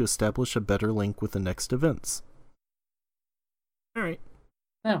here to establish a better link with the next events. All right.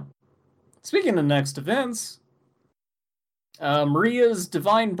 Now, speaking of next events, Maria's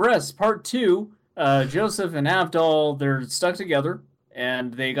Divine Breast Part 2. Joseph and Avdol, they're stuck together,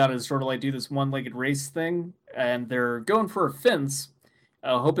 and they gotta sort of like do this one-legged race thing, and they're going for a fence,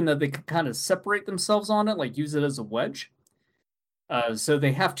 hoping that they can kind of separate themselves on it, like use it as a wedge. So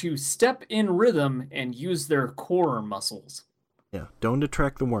they have to step in rhythm and use their core muscles. Yeah, don't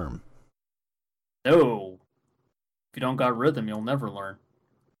attract the worm. No. If you don't got rhythm, you'll never learn.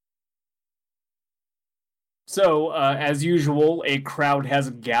 So, as usual, a crowd has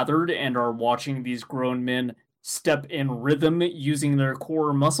gathered and are watching these grown men step in rhythm using their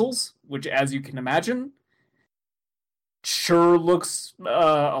core muscles, which, as you can imagine, sure looks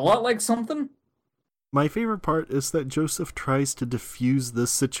a lot like something. My favorite part is that Joseph tries to diffuse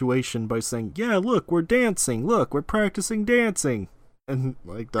this situation by saying, "Yeah, look, we're dancing. Look, we're practicing dancing." And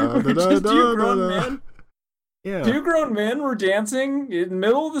like, da da da Just da two da grown da. men. Yeah. Two grown men were dancing in the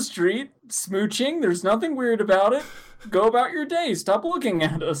middle of the street, smooching. There's nothing weird about it. Go about your day. Stop looking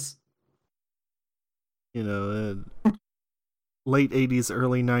at us. You know, late 80s,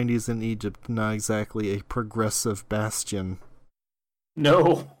 early 90s in Egypt, not exactly a progressive bastion.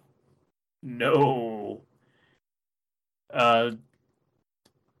 No.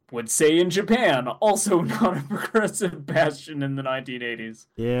 Would say in Japan, also not a progressive bastion in the 1980s.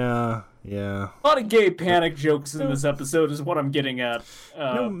 Yeah. A lot of gay panic jokes in this episode is what I'm getting at.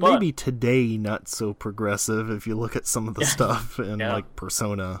 Maybe today not so progressive if you look at some of the stuff in like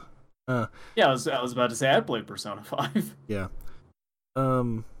Persona. I was about to say I played Persona 5. Yeah.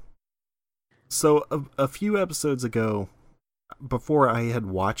 So a few episodes ago, before I had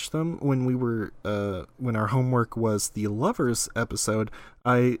watched them, when we were when our homework was the Lovers episode,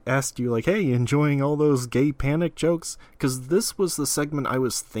 I asked you like, "Hey, enjoying all those gay panic jokes?" Because this was the segment I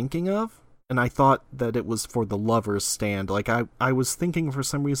was thinking of, and I thought that it was for the Lovers stand. Like I was thinking for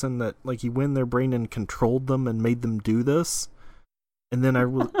some reason that like he went in their brain and controlled them and made them do this, and then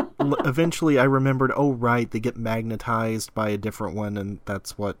eventually I remembered, oh right, they get magnetized by a different one, and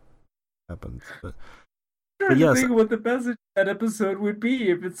that's what happens. But yes, think what the message of that episode would be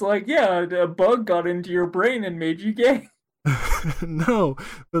if it's like, yeah, a bug got into your brain and made you gay. No,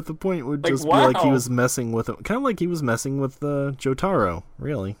 but the point would Like, just be like he wow. was messing with him, kind of like he was messing with Jotaro,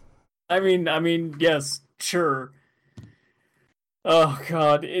 really. I mean, yes, sure. Oh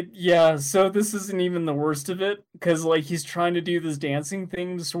god, so this isn't even the worst of it, because like he's trying to do this dancing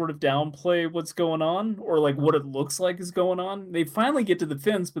thing to sort of downplay what's going on, or like what it looks like is going on. They finally get to the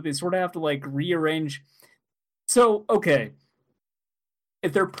fence, but they sort of have to like rearrange. So, okay,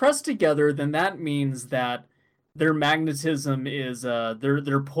 if they're pressed together, then that means that their magnetism is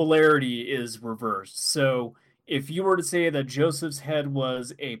their polarity is reversed. So if you were to say that Joseph's head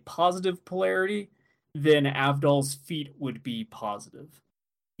was a positive polarity, then Avdol's feet would be positive.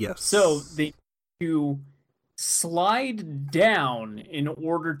 Yes. So they to slide down in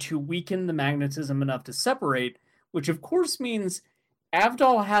order to weaken the magnetism enough to separate, which of course means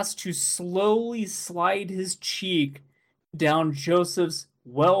Avdol has to slowly slide his cheek down Joseph's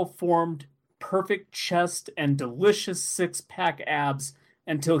well-formed, perfect chest and delicious six-pack abs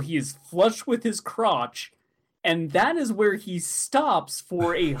until he is flush with his crotch, and that is where he stops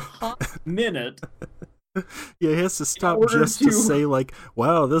for a hot minute. Yeah, he has to stop just to say like,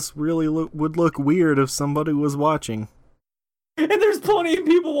 wow, this really would look weird if somebody was watching. And there's plenty of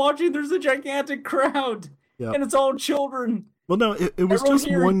people watching. There's a gigantic crowd. Yep. And it's all children. Well, no, it was Everyone just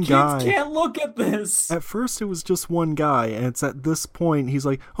here, one kids guy. Can't look at this. At first, it was just one guy, and it's at this point he's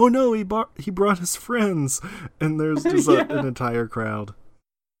like, "Oh no, he brought his friends," and there's just an entire crowd.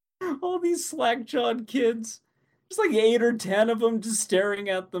 All these slack-jawed kids, just like 8 or 10 of them, just staring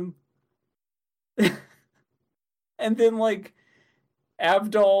at them. And then like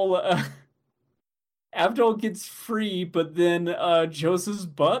Avdol gets free, but then Joseph's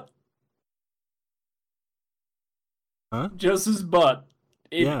butt. Huh? Joseph's butt.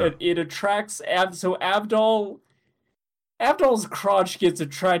 It attracts so Avdol's crotch gets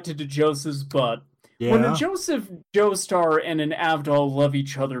attracted to Joseph's butt. Yeah. When a Joseph Joestar and an Avdol love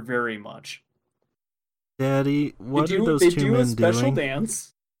each other very much. Daddy, what are those they two do men a special doing?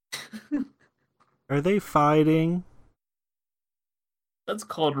 dance. Are they fighting? That's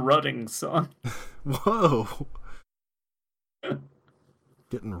called rutting, son. Whoa.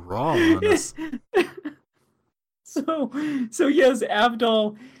 Getting raw on us. So yes,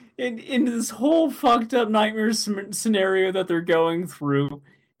 Avdol, in this whole fucked up nightmare scenario that they're going through,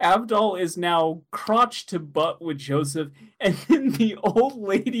 Avdol is now crotch to butt with Joseph, and then the old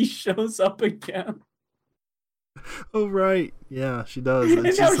lady shows up again. Oh right, yeah, she does. And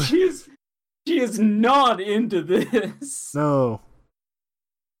now She is not into this. No.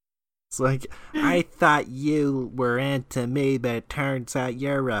 It's like, I thought you were into me, but it turns out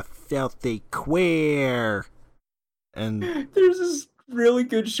you're a filthy queer. And There's this really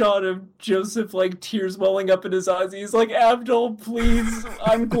good shot of Joseph, like, tears welling up in his eyes. He's like, Abdul, please,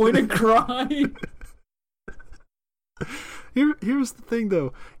 I'm going to cry. here's the thing,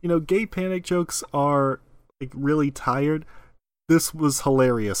 though. You know, gay panic jokes are, like, really tired. This was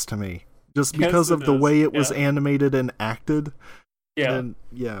hilarious to me. Just because Yes, of the way it was yeah. animated and acted. Yeah. And,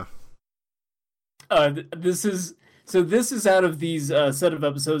 yeah. This is out of these set of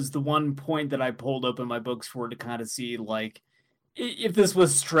episodes, the one point that I pulled open my books for to kind of see, like, if this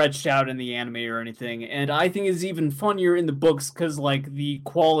was stretched out in the anime or anything. And I think it's even funnier in the books because, like, the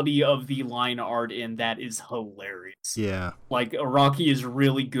quality of the line art in that is hilarious. Yeah. Like, Araki is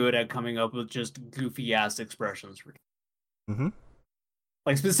really good at coming up with just goofy ass expressions. Mm-hmm.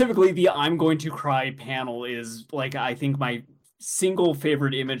 Like, specifically the I'm going to cry panel is, like, I think my single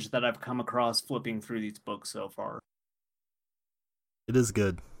favorite image that I've come across flipping through these books so far. It is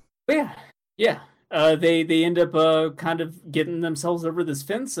good. But yeah. They end up kind of getting themselves over this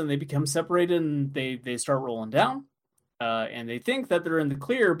fence, and they become separated, and they start rolling down. And they think that they're in the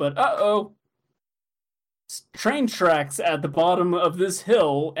clear, but train tracks at the bottom of this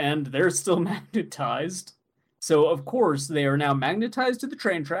hill, and they're still magnetized. So of course they are now magnetized to the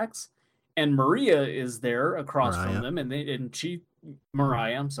train tracks, and Maria is there across Mariah. from them,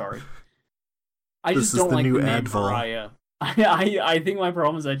 Mariah. I'm sorry. I This just is don't the like new the name Advil. Mariah. I think my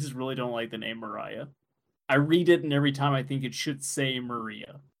problem is I just really don't like the name Mariah. I read it, and every time I think it should say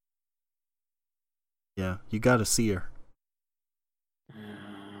Maria. Yeah, you gotta see her.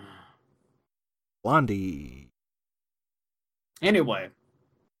 Blondie. Anyway,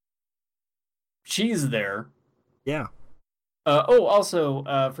 she's there. Yeah. Also,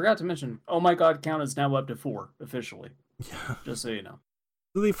 forgot to mention, oh my god count is now up to 4, officially. Yeah. Just so you know.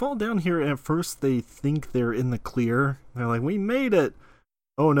 They fall down here, and at first they think they're in the clear. They're like, we made it!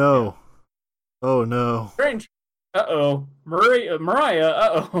 Oh no. Yeah. Oh no. Strange. Uh-oh. Mariah,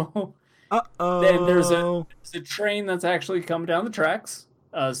 uh-oh. Uh-oh. Then there's a train that's actually come down the tracks.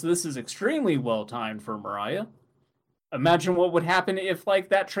 So this is extremely well timed for Mariah. Imagine what would happen if, like,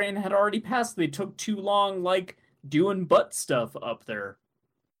 that train had already passed. They took too long, like, doing butt stuff up there.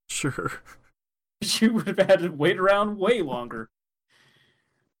 Sure. She would have had to wait around way longer.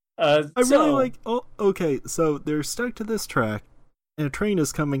 I really like... Oh, okay, so they're stuck to this track, and a train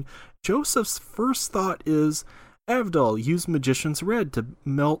is coming. Joseph's first thought is, Avdol, use Magician's Red to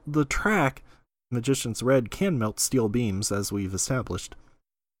melt the track. Magician's Red can melt steel beams, as we've established.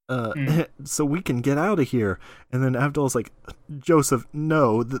 So we can get out of here. And then Avdol's like, Joseph,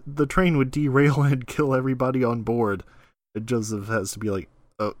 no, the train would derail and kill everybody on board. And Joseph has to be like,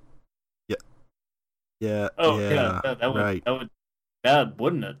 oh, yeah. Yeah, Oh, yeah, that would, right. that would be bad,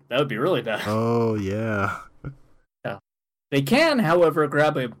 wouldn't it? That would be really bad. Oh, yeah. They can, however,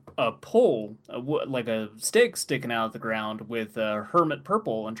 grab a pole, like a stake sticking out of the ground with Hermit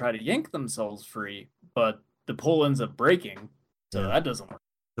Purple and try to yank themselves free, but the pole ends up breaking, so that doesn't work.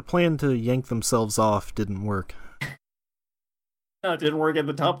 The plan to yank themselves off didn't work. No, it didn't work at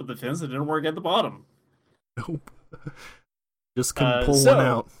the top of the fence, it didn't work at the bottom. Nope. Just couldn't pull so- one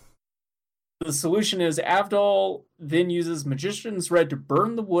out. The solution is Avdol then uses Magician's Red to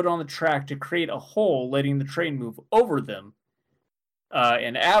burn the wood on the track to create a hole, letting the train move over them.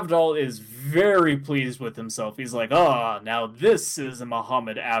 And Avdol is very pleased with himself. He's like, now this is a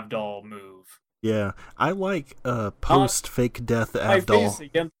Muhammad Avdol move. Yeah, I like post-fake death My face Avdol.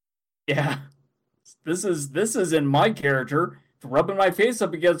 against... Yeah. This is in my character. Rubbing my face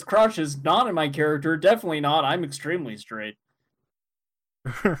up against crotch is not in my character. Definitely not. I'm extremely straight.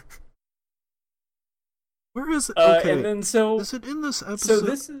 Where is it? Okay. And then Is it in this episode? So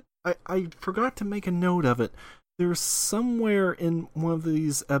this is... I forgot to make a note of it. There's somewhere in one of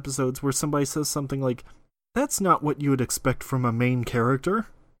these episodes where somebody says something like, that's not what you would expect from a main character.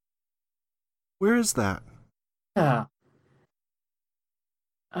 Where is that? Yeah.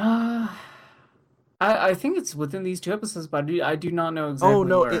 I think it's within these 2 episodes, but I do not know exactly Oh,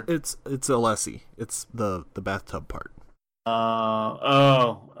 no, where. it's Alessi. It's the bathtub part.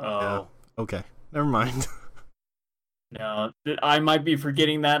 Oh. Okay, never mind. No, I might be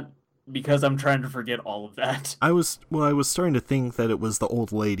forgetting that because I'm trying to forget all of that. I was starting to think that it was the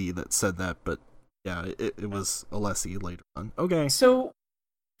old lady that said that, but yeah, it was Alessi later on. Okay. So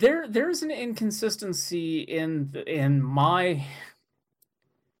there's an inconsistency in my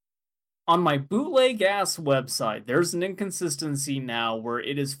on my bootleg ass website. There's an inconsistency now where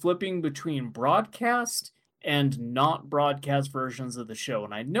it is flipping between broadcast and not broadcast versions of the show,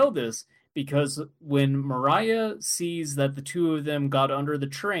 and I know this because when Mariah sees that the two of them got under the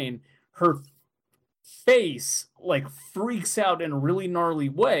train, her face like freaks out in a really gnarly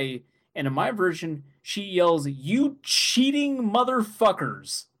way, and in my version she yells, "You cheating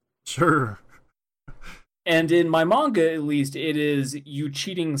motherfuckers." Sure. And in my manga, at least, it is "you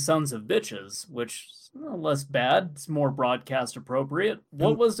cheating sons of bitches," which is less bad. It's more broadcast appropriate.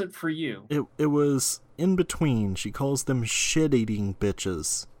 What was it for you? It was in between. She calls them shit-eating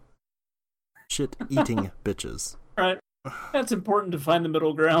bitches. Shit-eating bitches. Right. That's important to find the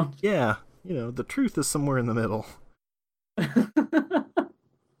middle ground. Yeah, the truth is somewhere in the middle.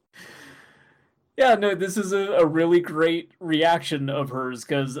 Yeah, no, this is a really great reaction of hers,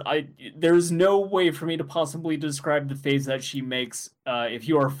 because there's no way for me to possibly describe the face that she makes. If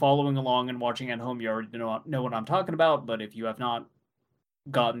you are following along and watching at home, you already know what I'm talking about, but if you have not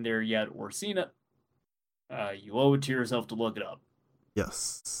gotten there yet or seen it, you owe it to yourself to look it up.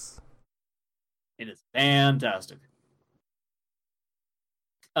 Yes. It is fantastic.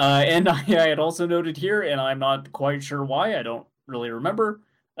 And I had also noted here, and I'm not quite sure why, I don't really remember,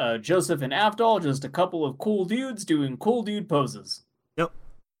 Joseph and Avdol, just a couple of cool dudes doing cool dude poses. Yep.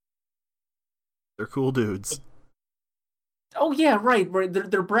 They're cool dudes. Oh yeah, right.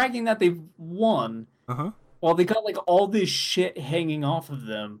 They're bragging that they've won. Uh-huh. While they got like all this shit hanging off of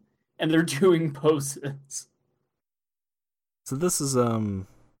them, and they're doing poses. So this is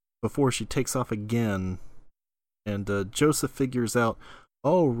before she takes off again, and Joseph figures out,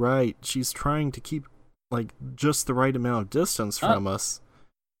 oh right, she's trying to keep like just the right amount of distance from us.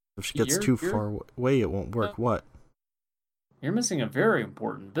 If she gets too far away, it won't work. What? You're missing a very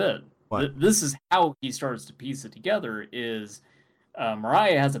important bit. What? This is how he starts to piece it together, is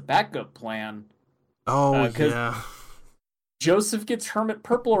Mariah has a backup plan. Oh, yeah. Joseph gets hermit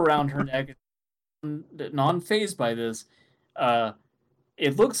purple around her neck, non-phased by this.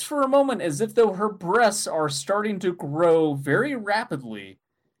 It looks for a moment as if though her breasts are starting to grow very rapidly.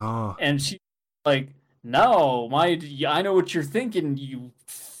 Oh. And she's like, no, I know what you're thinking, you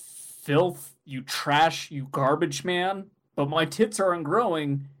filth, you trash, you garbage man, but my tits aren't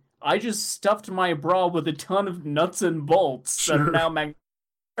growing. I just stuffed my bra with a ton of nuts and bolts that are now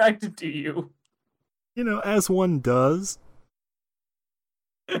attracted to you. As one does.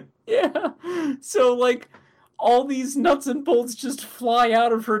 Yeah. So, like, all these nuts and bolts just fly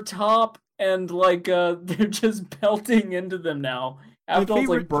out of her top, and, like, they're just pelting into them now. Avdol's,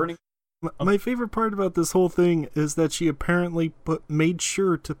 like, burning. My favorite part about this whole thing is that she apparently made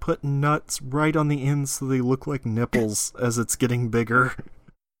sure to put nuts right on the ends so they look like nipples as it's getting bigger.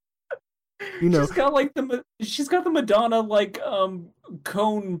 She's got like the Madonna like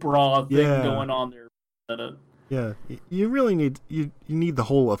cone bra thing going on there. Yeah, you really need you need the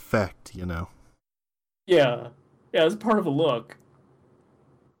whole effect, Yeah, it's part of a look.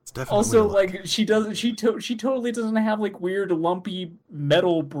 It's definitely also like she totally doesn't have like weird lumpy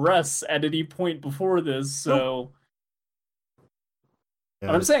metal breasts at any point before this. So nope.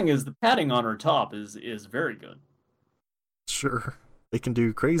 What I'm saying is the padding on her top is very good. Sure. They can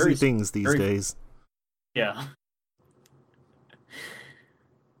do crazy things these days. Yeah.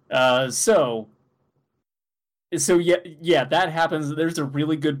 So yeah, that happens. There's a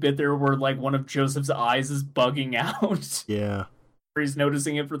really good bit there where like one of Joseph's eyes is bugging out. Yeah. He's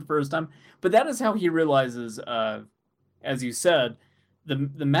noticing it for the first time. But that is how he realizes, as you said, the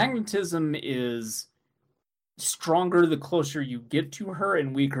magnetism is stronger the closer you get to her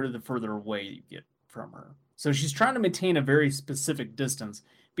and weaker the further away you get from her. So she's trying to maintain a very specific distance,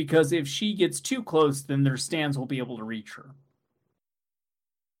 because if she gets too close, then their stands will be able to reach her.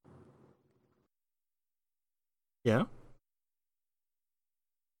 Yeah.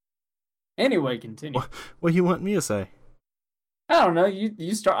 Anyway, continue. What do you want me to say? I don't know.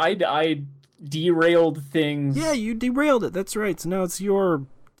 You start. I derailed things. Yeah, you derailed it. That's right. So now it's your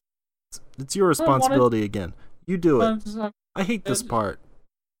responsibility again. You do it. I hate this part.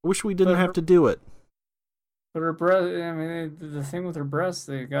 I wish we didn't have to do it. But her breast, I mean, the thing with her breasts,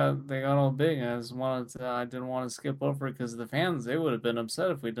 they got all big. I didn't want to skip over it because the fans, they would have been upset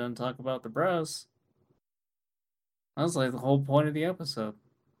if we didn't talk about the breasts. That was like the whole point of the episode.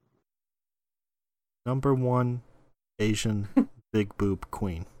 Number 1 Asian big boob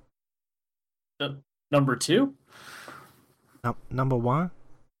queen. Number 2? Number 1?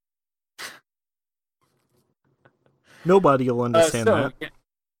 Nobody will understand that.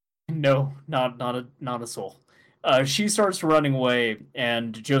 No, not a soul. She starts running away,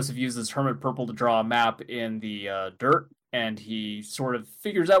 and Joseph uses Hermit Purple to draw a map in the dirt, and he sort of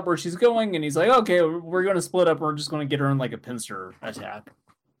figures out where she's going, and he's like, okay, we're going to split up, we're just going to get her in like a pincer attack.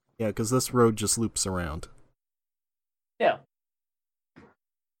 Yeah, because this road just loops around. Yeah.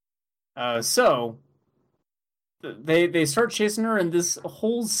 So they start chasing her, and this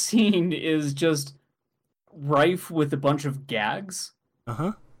whole scene is just rife with a bunch of gags.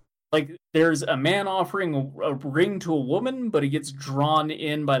 Uh-huh. Like there's a man offering a ring to a woman, but he gets drawn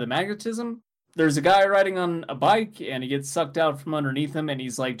in by the magnetism. There's a guy riding on a bike, and he gets sucked out from underneath him, and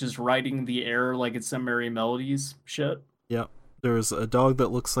he's like just riding the air like it's some Merry Melodies shit. Yep. There's a dog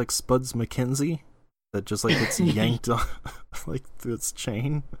that looks like Spuds McKenzie that just like gets yanked on, like through its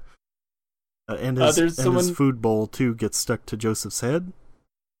chain. And his food bowl too gets stuck to Joseph's head.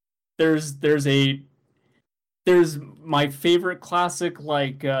 There's my favorite classic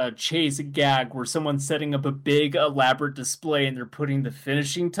like chase gag where someone's setting up a big elaborate display and they're putting the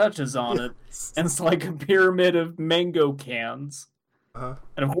finishing touches on it, and it's like a pyramid of mango cans. And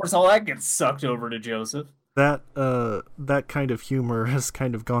of course all that gets sucked over to Joseph. That kind of humor has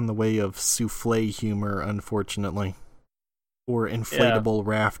kind of gone the way of souffle humor, unfortunately, or inflatable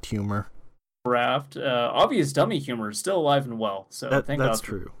raft humor. Raft, obvious dummy humor is still alive and well. So that's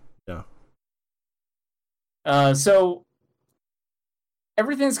true. Yeah. So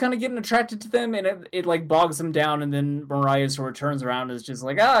everything's kind of getting attracted to them, and it like bogs them down, and then Mariah sort of turns around and is just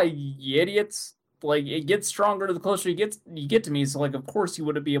like, you idiots! Like it gets stronger the closer you get to me. So like, of course you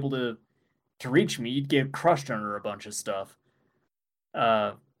wouldn't be able to reach me. You'd get crushed under a bunch of stuff.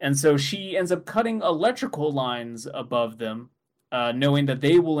 And so she ends up cutting electrical lines above them, knowing that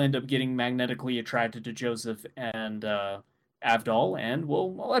they will end up getting magnetically attracted to Joseph and Avdol, and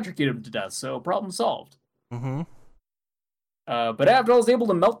will electrocute him to death. So problem solved. Mm-hmm. But Avdol is able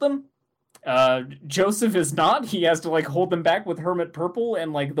to melt them. Joseph is not. He has to like hold them back with Hermit Purple,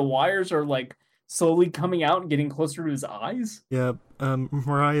 and like the wires are like slowly coming out and getting closer to his eyes. Yeah.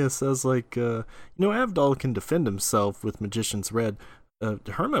 Mariah says like, Avdol can defend himself with Magician's Red.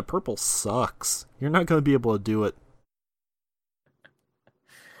 Hermit Purple sucks. You're not going to be able to do it.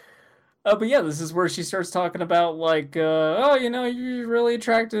 But yeah, this is where she starts talking about like, you're really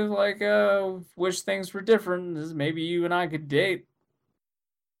attractive. Like, wish things were different. Maybe you and I could date.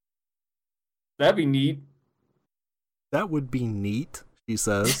 That'd be neat. That would be neat, she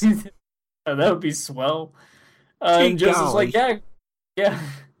says. That would be swell. And Joseph's like, yeah.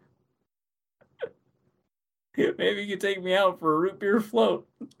 Maybe you could take me out for a root beer float.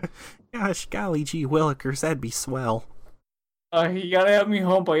 Gosh, golly gee willikers, that'd be swell. You gotta have me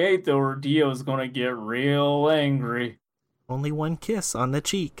home by 8, though, or Dio's gonna get real angry. Only one kiss on the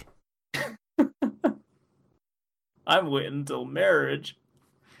cheek. I'm waiting until marriage.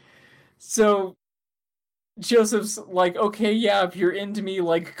 So, Joseph's like, okay, yeah, if you're into me,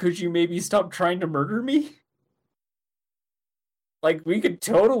 like, could you maybe stop trying to murder me? Like, we could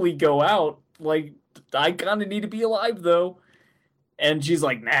totally go out. Like, I kinda need to be alive, though. And she's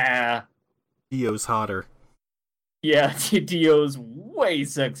like, nah. Dio's hotter. Yeah, Dio's way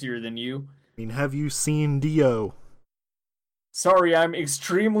sexier than you. I mean, have you seen Dio? Sorry, I'm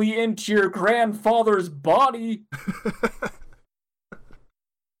extremely into your grandfather's body.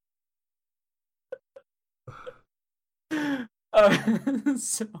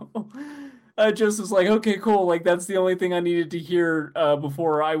 Joseph's like, okay, cool. Like, that's the only thing I needed to hear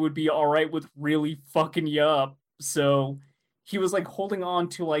before I would be alright with really fucking you up. So he was like holding on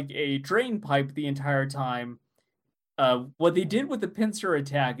to like a drain pipe the entire time. What they did with the pincer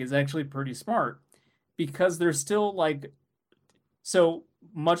attack is actually pretty smart, because they're still like, so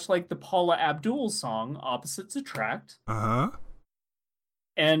much like the Paula Abdul song, Opposites Attract. Uh-huh.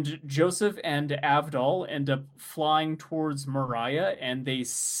 And Joseph and Avdol end up flying towards Mariah, and they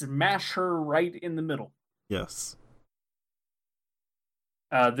smash her right in the middle. Yes.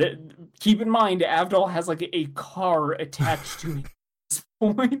 Keep in mind, Avdol has like a car attached to me at this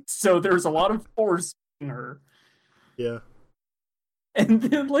point, so there's a lot of force in her. Yeah. And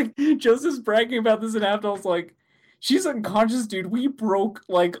then, like, Joseph's bragging about this, and Avdol's like, she's unconscious, dude. We broke,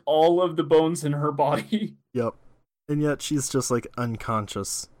 like, all of the bones in her body. Yep. And yet she's just, like,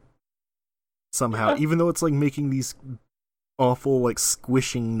 unconscious. Somehow. Yeah. Even though it's, like, making these awful, like,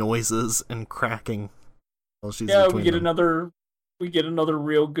 squishing noises and cracking while she's we get another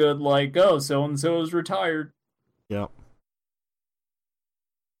real good, like, oh, so-and-so is retired. Yep.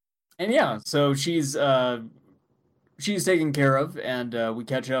 And yeah, so she's taken care of, and we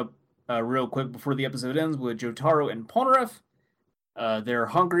catch up real quick before the episode ends with Jotaro and Polnareff. They're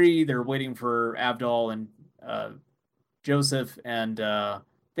hungry. They're waiting for Avdol and Joseph, and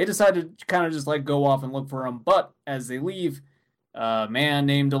they decide to kind of just like go off and look for him. But as they leave, a man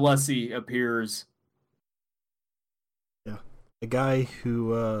named Alessi appears. Yeah, a guy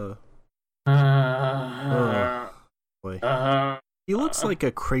who he looks like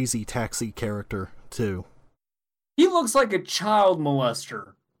a Crazy Taxi character too. He looks like a child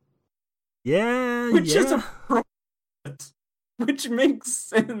molester. Yeah, which is yeah. appropriate, which makes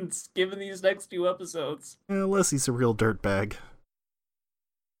sense given these next two episodes. Unless he's a real dirtbag.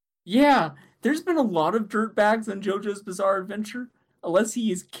 Yeah, there's been a lot of dirtbags in JoJo's Bizarre Adventure, unless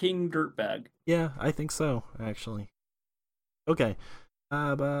he is King Dirtbag. Yeah, I think so, actually. Okay.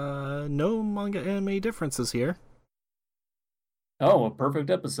 No manga anime differences here. Oh, a perfect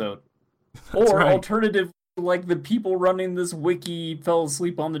episode. That's Or right. alternative, like the people running this wiki fell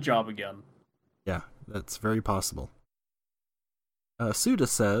asleep on the job again. Yeah, that's very possible. Suda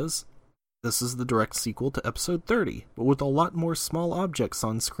says, this is the direct sequel to episode 30, but with a lot more small objects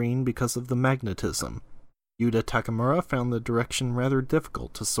on screen because of the magnetism. Yuta Takamura found the direction rather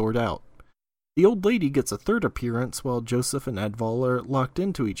difficult to sort out. The old lady gets a third appearance while Joseph and Adval are locked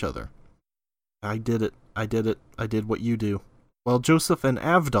into each other. I did it. I did what you do. While Joseph and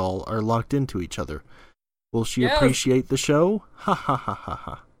Avdol are locked into each other. Will she appreciate the show? Ha ha ha ha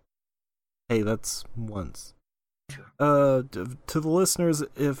ha. Hey, that's once. To the listeners,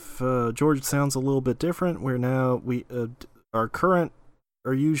 if George sounds a little bit different,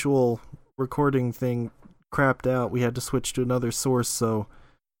 our usual recording thing crapped out. We had to switch to another source, so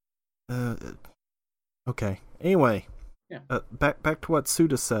okay. Anyway, yeah. Back to what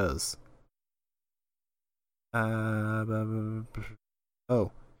Suda says.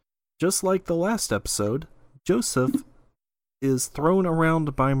 Just like the last episode, Joseph is thrown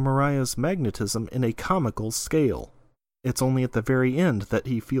around by Mariah's magnetism in a comical scale. It's only at the very end that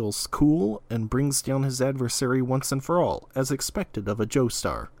he feels cool and brings down his adversary once and for all, as expected of a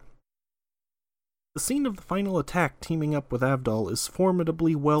Joestar. The scene of the final attack teaming up with Avdol is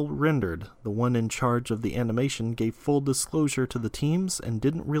formidably well rendered. The one in charge of the animation gave full disclosure to the teams and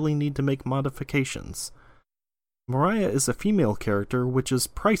didn't really need to make modifications. Mariah is a female character, which is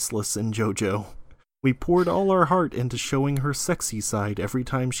priceless in JoJo. We poured all our heart into showing her sexy side every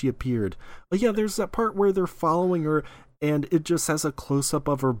time she appeared. Oh yeah, there's that part where they're following her, and it just has a close-up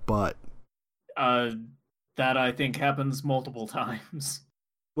of her butt. That I think happens multiple times.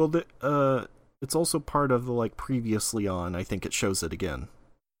 Well, it's also part of the, previously on, I think it shows it again.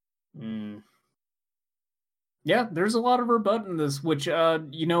 Yeah, there's a lot of her butt in this, which,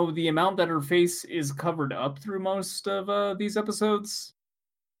 the amount that her face is covered up through most of these episodes,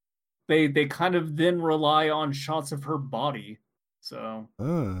 they kind of then rely on shots of her body, so...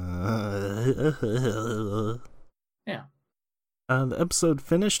 Yeah. The episode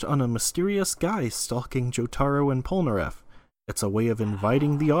finished on a mysterious guy stalking Jotaro and Polnareff. It's a way of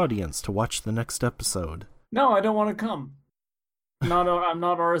inviting the audience to watch the next episode. No, I don't want to come. I'm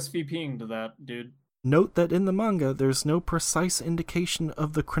not RSVPing to that, dude. Note that in the manga, there's no precise indication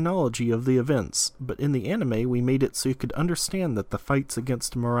of the chronology of the events, but in the anime, we made it so you could understand that the fights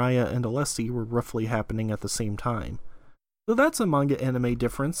against Mariah and Alessi were roughly happening at the same time. So that's a manga-anime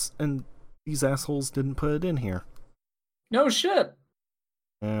difference, and these assholes didn't put it in here. No shit!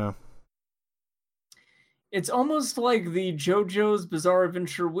 Yeah. It's almost like the JoJo's Bizarre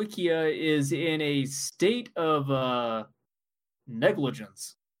Adventure Wikia is in a state of,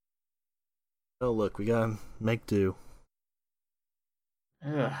 negligence. Oh, look, we gotta make do.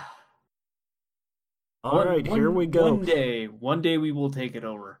 Alright, here we go. One day we will take it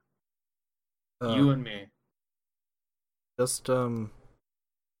over. You and me. Just, so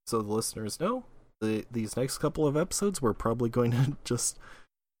the listeners know, these next couple of episodes we're probably going to just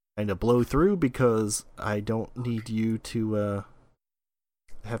kind of blow through because I don't need you to,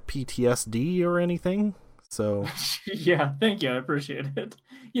 have PTSD or anything. So yeah, thank you. I appreciate it.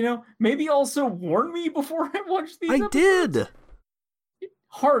 Maybe also warn me before I watch these episodes. Did.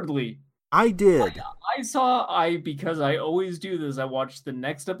 Hardly. I did. Because I always do this, I watched the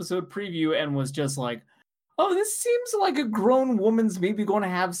next episode preview and was just like, oh, this seems like a grown woman's maybe going to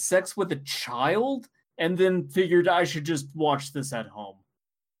have sex with a child, and then figured I should just watch this at home.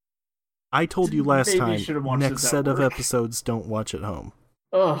 I told you last time, next set of work. Episodes, don't watch at home.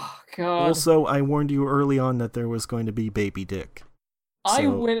 Oh, God. Also, I warned you early on that there was going to be baby dick. I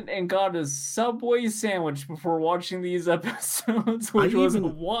went and got a Subway sandwich before watching these episodes, which was a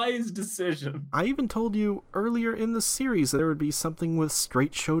wise decision. I even told you earlier in the series that there would be something with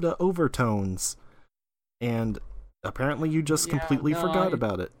straight Shota overtones. And apparently you just completely forgot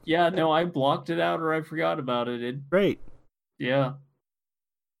about it. Yeah, no, I blocked it out or I forgot about it. Great. Yeah.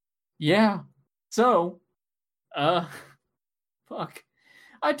 Yeah. So, fuck.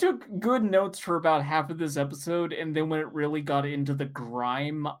 I took good notes for about half of this episode, and then when it really got into the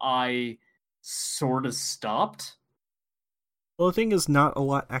grime, I sort of stopped. Well, the thing is, not a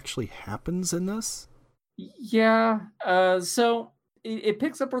lot actually happens in this. Yeah, so it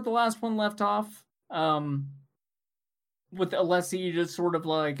picks up where the last one left off. with Alessi just sort of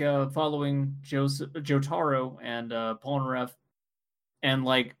like following Jotaro and Polnareff, and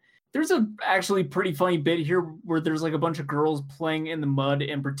like there's a actually pretty funny bit here where there's like a bunch of girls playing in the mud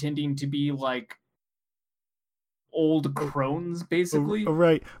and pretending to be like old crones, basically.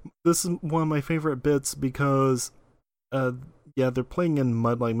 Right. This is one of my favorite bits because, yeah, they're playing in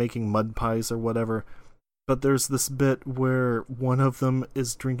mud, like making mud pies or whatever. But there's this bit where one of them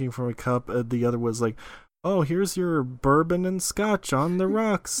is drinking from a cup, and the other was like, "Oh, here's your bourbon and scotch on the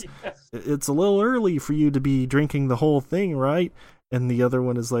rocks. Yes. It's a little early for you to be drinking the whole thing, right?" And the other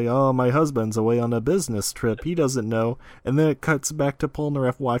one is like, "Oh, my husband's away on a business trip. He doesn't know." And then it cuts back to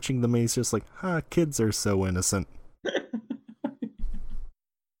Polnareff watching them, and he's just like, kids are so innocent.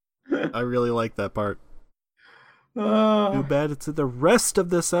 I really like that part. Too bad it's in the rest of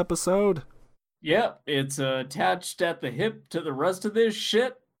this episode. Yep, it's attached at the hip to the rest of this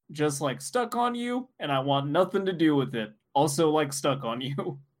shit, just like Stuck on You, and I want nothing to do with it. Also like Stuck on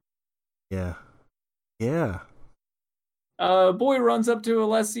You. Yeah. Yeah. Boy runs up to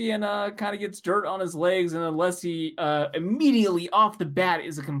Alessi and kind of gets dirt on his legs, and Alessi immediately off the bat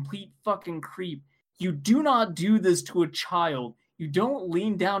is a complete fucking creep. You do not do this to a child. You don't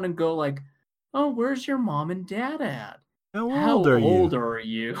lean down and go like, "Oh, where's your mom and dad at? How old are you?" How old are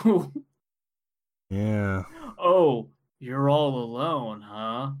you? Yeah. Oh, you're all alone,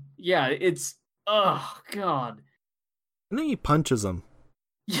 huh? Yeah, it's oh god. And then he punches him.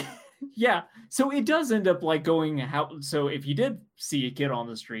 Yeah, so it does end up like going how. So if you did see a kid on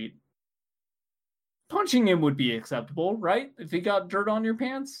the street, punching him would be acceptable, right? If he got dirt on your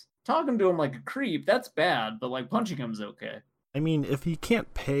pants, talking to him like a creep, that's bad. But like punching him's okay. I mean, if you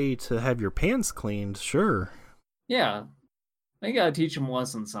can't pay to have your pants cleaned, sure. Yeah, they gotta teach him a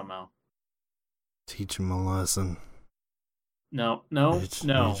lesson somehow. Teach him a lesson. No. Teach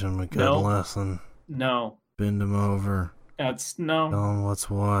him a good lesson. No. Bend him over. That's no. Tell him what's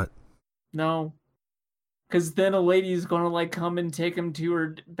what. No. Because then a lady's gonna like come and take him to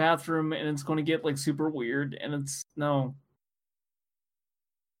her bathroom, and it's gonna get like super weird, and it's no.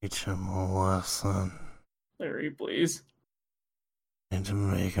 Teach him a lesson. Larry, please. And to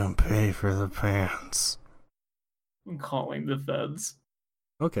make him pay for the pants. I'm calling the feds.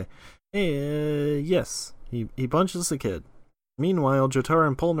 Okay. Hey, yes. He punches the kid. Meanwhile, Jotaro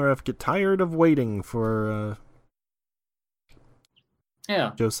and Polnareff get tired of waiting for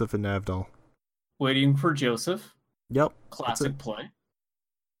Yeah. Joseph and Navdol. Waiting for Joseph. Yep. Classic play.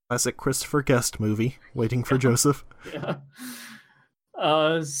 Classic Christopher Guest movie. Waiting for Joseph. Yeah.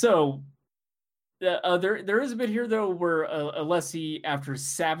 So there is a bit here though where Alessi, after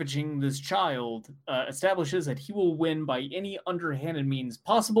savaging this child, establishes that he will win by any underhanded means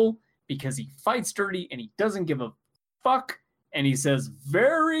possible because he fights dirty and he doesn't give a fuck, and he says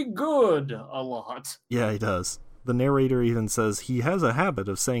 "very good" a lot. Yeah, he does. The narrator even says he has a habit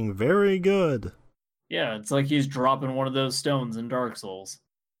of saying "very good." Yeah, it's like he's dropping one of those stones in Dark Souls.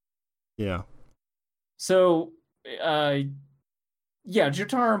 Yeah. So, yeah,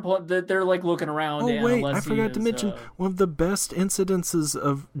 Jotaro and Paul, they're like looking around. Oh, and wait, Alessi I forgot to mention one of the best incidences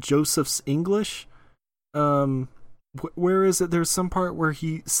of Joseph's English. Where is it? There's some part where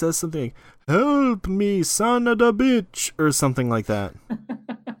he says something like, "Help me, son of a bitch," or something like that.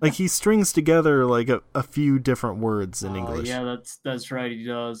 Like he strings together like a few different words in English. Yeah, that's right. He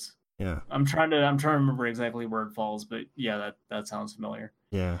does. Yeah. I'm trying to remember exactly where it falls, but yeah, that sounds familiar.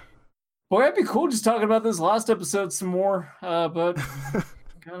 Yeah. Boy, that'd be cool just talking about this last episode some more. But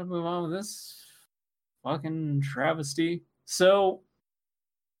gotta move on with this fucking travesty. So,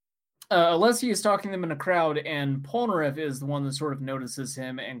 Alessi is stalking them in a crowd, and Polnareff is the one that sort of notices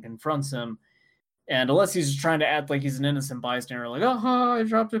him and confronts him. And Alessi's just trying to act like he's an innocent bystander, like, "Oh, I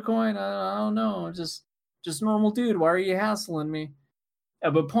dropped a coin. I don't know, just normal dude. Why are you hassling me?"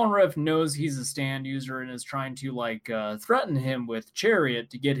 But Polnareff knows he's a stand user and is trying to like threaten him with Chariot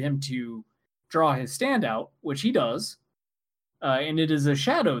to get him to draw his stand out, which he does. And it is a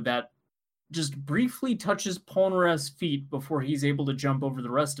shadow that just briefly touches Polnareff's feet before he's able to jump over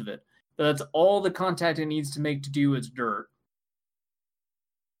the rest of it. But that's all the contact it needs to make to do its dirt.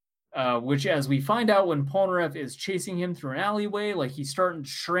 Which, as we find out when Polnareff is chasing him through an alleyway, like he's starting to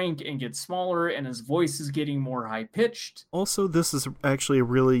shrink and get smaller, and his voice is getting more high-pitched. Also, this is actually a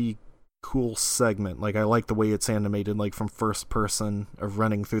really cool segment. Like, I like the way it's animated, like from first person of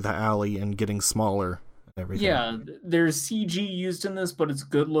running through the alley and getting smaller and everything. Yeah, there's CG used in this, but it's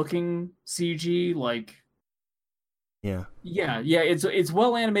good-looking CG. Like, yeah, it's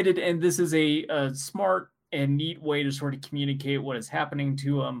well animated, and this is a smart and neat way to sort of communicate what is happening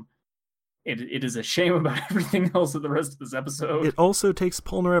to him. it is a shame about everything else of the rest of this episode. It also takes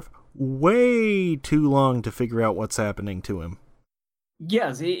Polnareff way too long to figure out what's happening to him.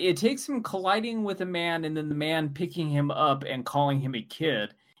 Yes, it takes him colliding with a man and then the man picking him up and calling him a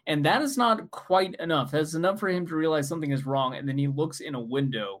kid. And that is not quite enough. That's enough for him to realize something is wrong. And then he looks in a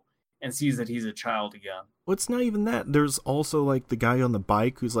window and sees that he's a child again. Well, it's not even that. There's also, like, the guy on the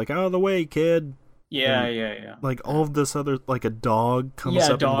bike who's like, out of the way, kid. Yeah. Like, all of this other, like, a dog comes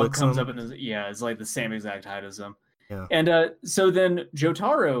up and licks him. Yeah, a dog comes up and is like the same exact height as him. Yeah. And so then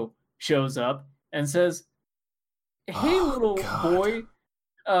Jotaro shows up and says, hey, little boy,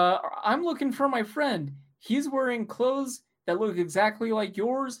 I'm looking for my friend. He's wearing clothes that look exactly like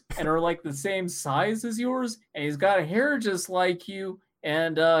yours and are like the same size as yours, and he's got hair just like you,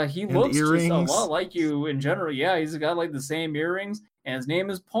 and he looks just a lot like you in general. Yeah, he's got like the same earrings, and his name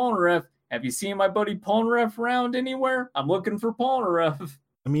is Polnareff. Have you seen my buddy Polnareff around anywhere? I'm looking for Polnareff.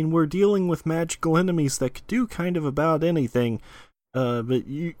 I mean, we're dealing with magical enemies that could do kind of about anything, but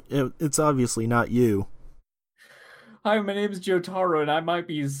it's obviously not you. Hi, my name is Jotaro, and I might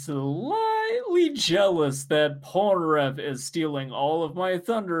be slightly jealous that Polnareff is stealing all of my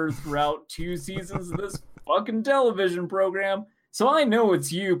thunder throughout 2 seasons of this fucking television program. So I know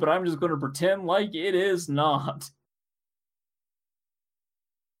it's you, but I'm just going to pretend like it is not.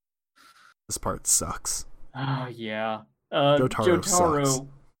 This part sucks. Oh, yeah. Jotaro sucks.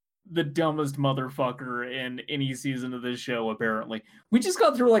 The dumbest motherfucker in any season of this show, apparently. We just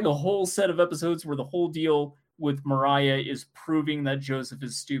got through like a whole set of episodes where the whole deal with Mariah is proving that Joseph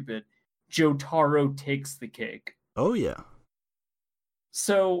is stupid. Jotaro takes the cake. Oh, yeah.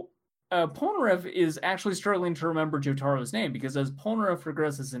 So, Polnareff is actually struggling to remember Jotaro's name, because as Polnareff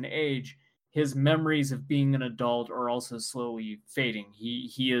progresses in age, his memories of being an adult are also slowly fading.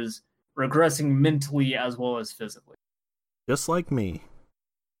 He is regressing mentally as well as physically. Just like me.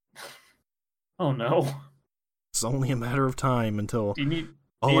 Oh, no. It's only a matter of time until... Do you need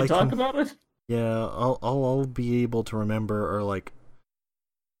to talk about it? Yeah, all I'll be able to remember are, like,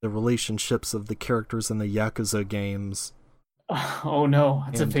 the relationships of the characters in the Yakuza games. Oh no,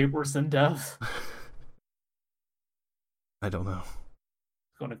 it's a fate worse than death. I don't know.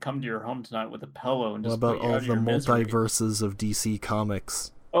 I'm going to come to your home tonight with a pillow and just what about all the multiverses misery. of DC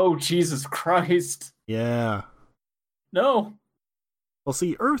Comics? Oh, Jesus Christ. Yeah. No. Well,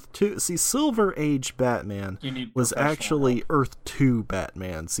 see, Silver Age Batman was actually help. Earth 2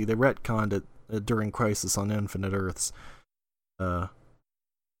 Batman. See, they retconned it during Crisis on Infinite Earths.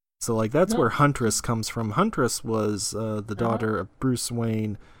 So, like, that's where Huntress comes from. Huntress was the daughter of Bruce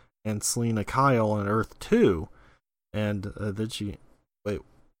Wayne and Selena Kyle on Earth 2. And did she... Wait.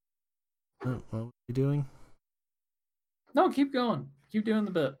 What was she doing? No, keep going. Keep doing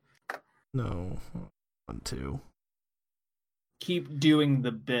the bit. No. 1, 2. Keep doing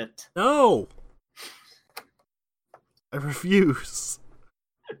the bit. No! I refuse.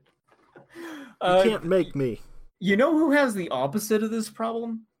 You can't make me. You know who has the opposite of this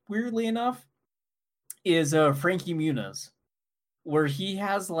problem, weirdly enough? Is Frankie Muniz. Where he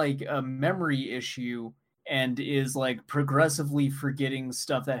has, like, a memory issue and is, like, progressively forgetting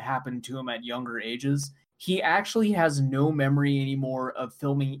stuff that happened to him at younger ages. He actually has no memory anymore of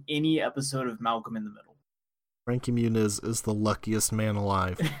filming any episode of Malcolm in the Middle. Frankie Muniz is the luckiest man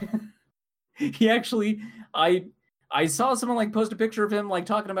alive. He actually... I saw someone like post a picture of him like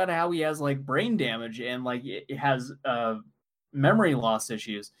talking about how he has like brain damage and like it has memory loss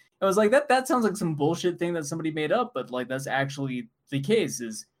issues. I was like, that sounds like some bullshit thing that somebody made up, but like that's actually the case.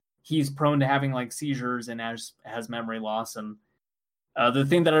 Is he's prone to having like seizures and has memory loss. And the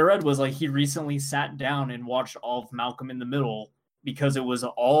thing that I read was like he recently sat down and watched all of Malcolm in the Middle because it was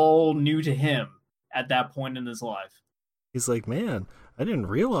all new to him at that point in his life. He's like, man, I didn't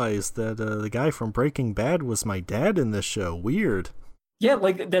realize that the guy from Breaking Bad was my dad in this show. Weird. Yeah,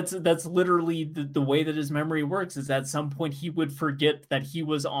 like that's literally the way that his memory works, is at some point he would forget that he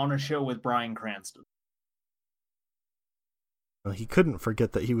was on a show with Bryan Cranston. Well, he couldn't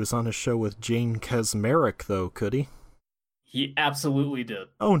forget that he was on a show with Jane Kaczmarek, though, could he? He absolutely did.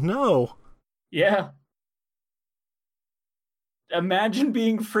 Oh, no. Yeah. Imagine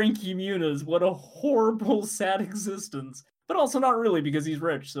being Frankie Muniz. What a horrible, sad existence. But also not really, because he's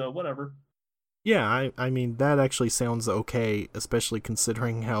rich, so whatever. Yeah, I mean, that actually sounds okay, especially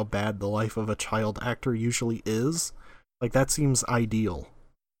considering how bad the life of a child actor usually is. Like, that seems ideal.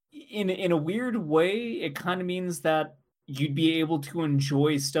 In a weird way, it kind of means that you'd be able to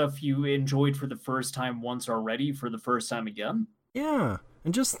enjoy stuff you enjoyed for the first time once already for the first time again. Yeah.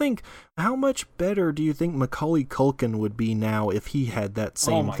 And just think, how much better do you think Macaulay Culkin would be now if he had that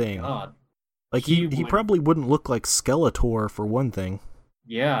same thing? Oh my god. Like, he probably wouldn't look like Skeletor, for one thing.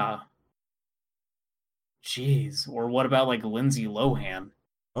 Yeah. Jeez. Or what about like Lindsay Lohan?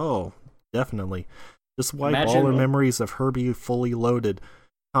 Oh, definitely. Just wipe all Imagine our memories of Herbie Fully Loaded,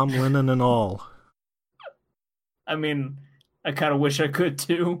 Tom Lennon and all. I mean, I kind of wish I could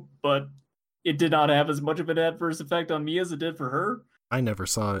too, but it did not have as much of an adverse effect on me as it did for her. I never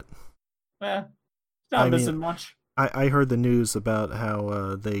saw it. Eh, not I missing mean, much. I heard the news about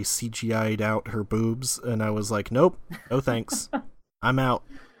how they CGI'd out her boobs, and I was like, nope, no thanks. I'm out.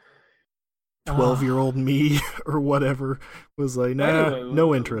 12-year-old me, or whatever, was like, nah, Anyway,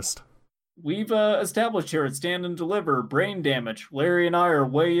 no interest. We've established here at Stand and Deliver brain damage. Larry and I are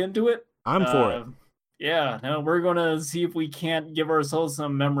way into it. I'm for it. Yeah, no, we're going to see if we can't give ourselves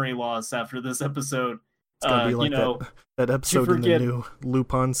some memory loss after this episode. It's gonna be like that episode in the new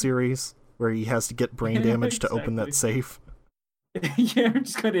Lupin series, where he has to get brain damage to open that safe. Yeah, we're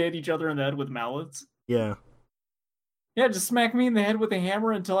just going to hit each other in the head with mallets. Yeah. Yeah, just smack me in the head with a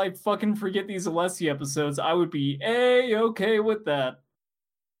hammer until I fucking forget these Alessi episodes. I would be A-okay with that.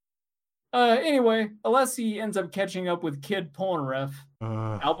 Anyway, Alessi ends up catching up with Kid Polnareff.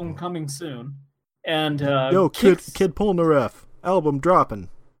 Album coming soon. And Yo, Kid Polnareff, album dropping.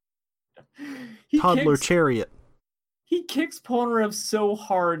 Toddler Chariot. He kicks Polnareff so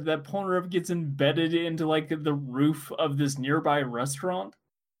hard that Polnareff gets embedded into like the roof of this nearby restaurant.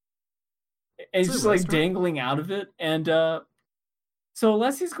 And he's just like dangling out of it. And so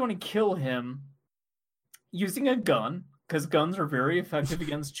Alessi's going to kill him using a gun, because guns are very effective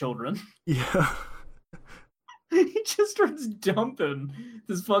against children. Yeah. He just starts dumping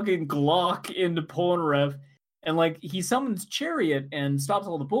this fucking Glock into Polnareff, and like he summons Chariot and stops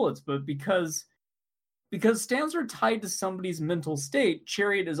all the bullets, but because stands are tied to somebody's mental state,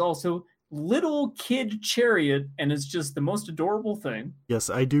 Chariot is also little kid Chariot, and it's just the most adorable thing. Yes,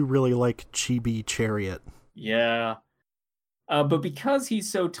 I do really like Chibi Chariot. Yeah. But because he's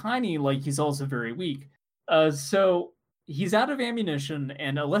so tiny, like he's also very weak. So he's out of ammunition,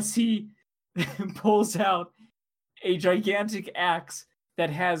 and Alessi pulls out a gigantic axe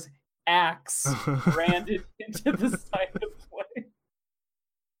that has axe branded into the side of the blade.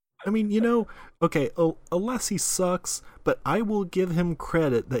 I mean, okay, Alessi sucks, but I will give him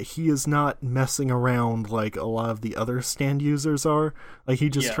credit that he is not messing around like a lot of the other stand users are. Like, he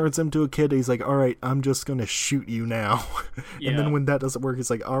just turns him to a kid, and he's like, alright, I'm just gonna shoot you now. And then when that doesn't work,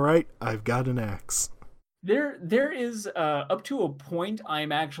 he's like, alright, I've got an axe. There is, up to a point,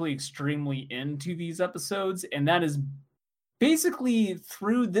 I'm actually extremely into these episodes, and that is basically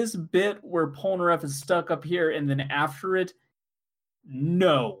through this bit where Polnareff is stuck up here, and then after it,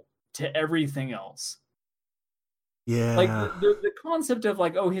 no to everything else. Yeah. Like, the concept of,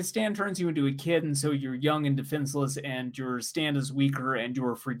 like, oh, his stand turns you into a kid, and so you're young and defenseless, and your stand is weaker, and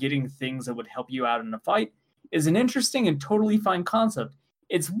you're forgetting things that would help you out in a fight, is an interesting and totally fine concept.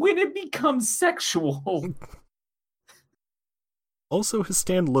 It's when it becomes sexual. Also, his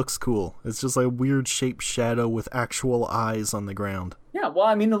stand looks cool. It's just like a weird shaped shadow with actual eyes on the ground. Yeah, well,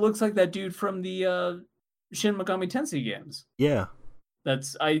 I mean, it looks like that dude from the Shin Megami Tensei games. Yeah.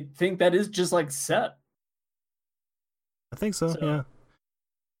 I think that is just like set. I think so, yeah.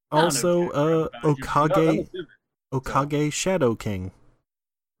 Also, Okage Shadow King.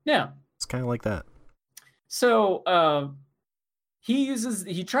 Yeah. It's kind of like that. So,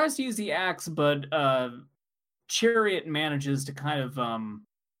 he tries to use the axe, but Chariot manages to kind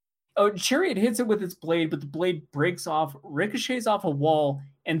of Chariot hits it with its blade, but the blade breaks off, ricochets off a wall,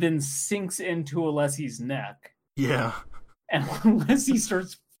 and then sinks into Alessi's neck. Yeah. And Alessi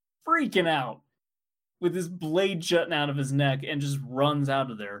starts freaking out with his blade jutting out of his neck and just runs out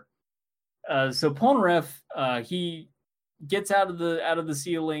of there. So Polnareff, he gets out of the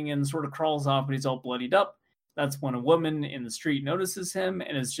ceiling and sort of crawls off, but he's all bloodied up. That's when a woman in the street notices him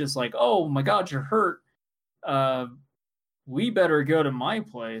and is just like, oh my God, you're hurt. We better go to my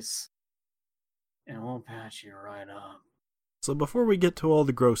place and we'll patch you right up. So before we get to all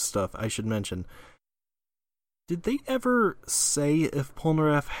the gross stuff, I should mention, did they ever say if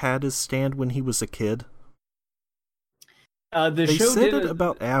Polnareff had his stand when he was a kid? They said it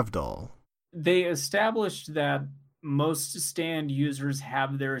about Avdol. They established that most stand users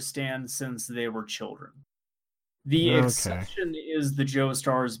have their stand since they were children. The exception is the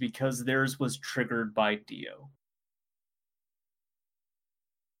Joestars because theirs was triggered by Dio.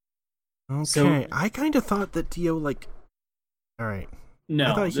 Okay, so, I kind of thought that Dio, alright.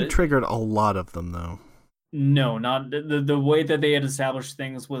 No. I thought he triggered a lot of them, though. No, not the way that they had established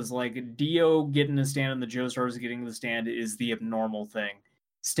things was like Dio getting the stand and the Joestars getting the stand is the abnormal thing.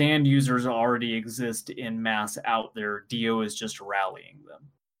 Stand users already exist in mass out there. Dio is just rallying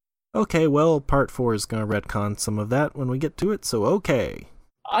them. Okay, well, part 4 is going to retcon some of that when we get to it, so okay.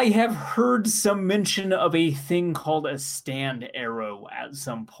 I have heard some mention of a thing called a stand arrow at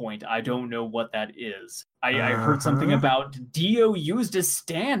some point. I don't know what that is. I heard something Uh-huh. about Dio used a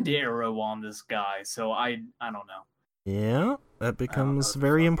stand arrow on this guy, so I don't know. Yeah, that I don't know becomes what the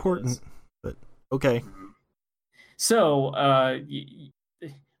very fuck it important. is. But okay. So,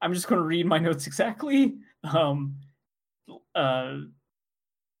 I'm just going to read my notes exactly. Uh,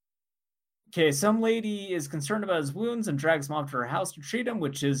 okay, some lady is concerned about his wounds and drags him off to her house to treat him,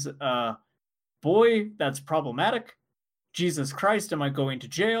 which is, boy, that's problematic. Jesus Christ, am I going to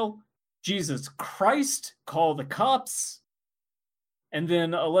jail? Jesus Christ, call the cops. And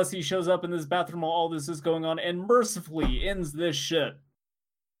then Alessi shows up in this bathroom while all this is going on and mercifully ends this shit.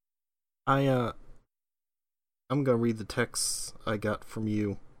 I'm gonna read the texts I got from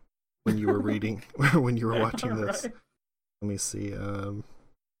you when you were reading when you were watching this. Right. Let me see.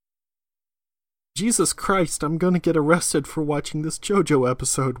 Jesus Christ, I'm gonna get arrested for watching this JoJo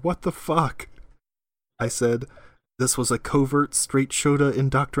episode. What the fuck? I said, this was a covert straight Shota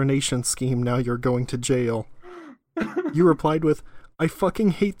indoctrination scheme. Now you're going to jail. You replied with, I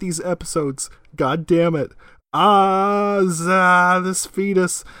fucking hate these episodes. God damn it. This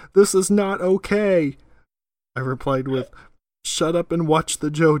fetus. This is not okay. I replied with, shut up and watch the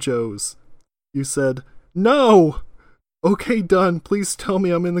JoJos. You said, no! Okay, done. Please tell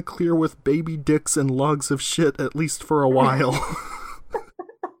me I'm in the clear with baby dicks and logs of shit at least for a while.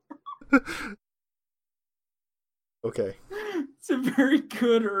 Okay. It's a very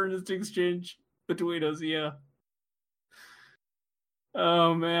good, earnest exchange between us, yeah.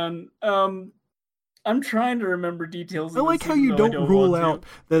 Oh, man. I'm trying to remember details. I like how you don't rule out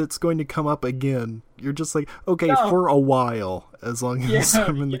that it's going to come up again. You're just like, okay, No. for a while, as long as Yeah,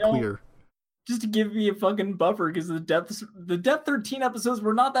 I'm in the clear. Just to give me a fucking buffer, because the Death 13 episodes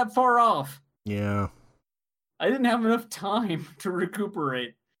were not that far off. Yeah. I didn't have enough time to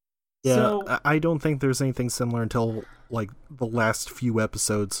recuperate. Yeah, So, I don't think there's anything similar until, like, the last few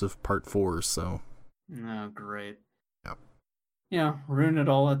episodes of Part 4, so... oh, great. Yeah. Yeah, ruin it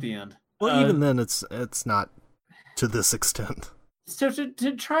all at the end. Well, even then, it's not to this extent. So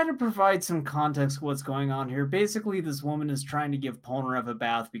to try to provide some context of what's going on here, basically this woman is trying to give Polnareff a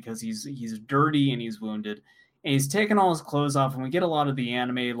bath because he's dirty and he's wounded. And he's taking all his clothes off, and we get a lot of the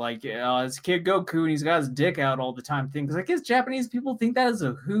anime, like, his kid Goku, and he's got his dick out all the time thing. Because I guess Japanese people think that is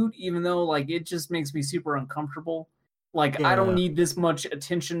a hoot, even though, like, it just makes me super uncomfortable. Like, I don't need this much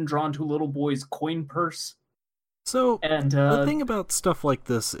attention drawn to a little boy's coin purse. So, And the thing about stuff like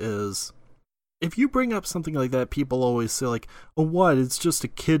this is, if you bring up something like that, people always say, like, oh, what, it's just a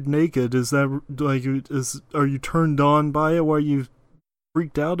kid naked, is that, like, are you turned on by it, why are you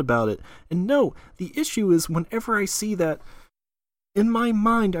freaked out about it? And no, the issue is, whenever I see that, in my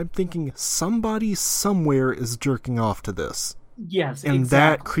mind, I'm thinking, somebody somewhere is jerking off to this. yes, and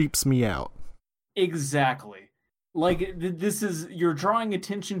exactly. that creeps me out. Exactly. Like, this is, you're drawing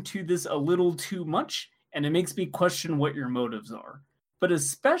attention to this a little too much, and it makes me question what your motives are. But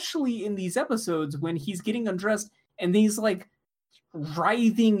especially in these episodes when he's getting undressed and he's, like,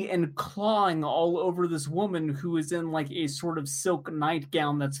 writhing and clawing all over this woman who is in, like, a sort of silk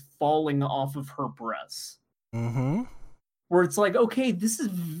nightgown that's falling off of her breasts. Mm-hmm. Where it's like, okay, this is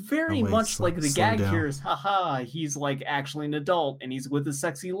very much like the slow gag down. here is, haha, he's, like, actually an adult and he's with a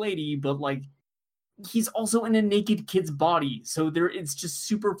sexy lady, but, like, he's also in a naked kid's body, so it's just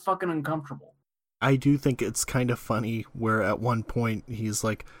super fucking uncomfortable. I do think it's kind of funny where at one point he's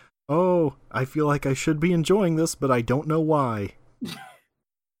like, oh, I feel like I should be enjoying this, but I don't know why.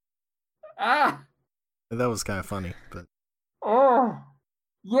 Ah! And that was kind of funny, but... Oh!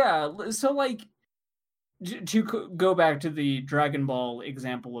 Yeah, so, like, to go back to the Dragon Ball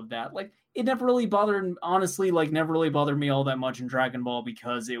example of that, like, it never really bothered, honestly, like, never really bothered me all that much in Dragon Ball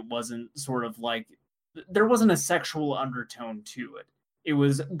because it wasn't sort of like, there wasn't a sexual undertone to it. It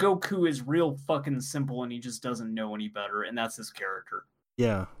was, Goku is real fucking simple and he just doesn't know any better, and that's his character.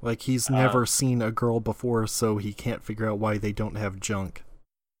 Yeah, like he's never seen a girl before, so he can't figure out why they don't have junk.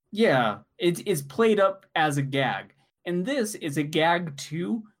 Yeah, it's played up as a gag. And this is a gag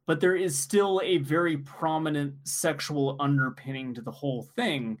too, but there is still a very prominent sexual underpinning to the whole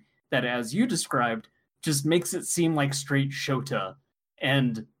thing that, as you described, just makes it seem like straight Shota.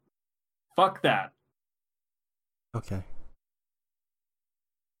 And fuck that. Okay.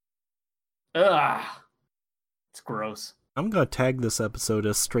 Ugh. It's gross. I'm gonna tag this episode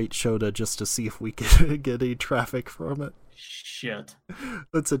as Straight Shota just to see if we can get any traffic from it. Shit.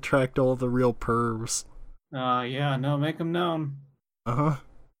 Let's attract all the real pervs. Yeah, no, make them known. Uh-huh.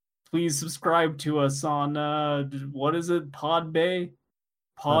 Please subscribe to us on, what is it? Podbay?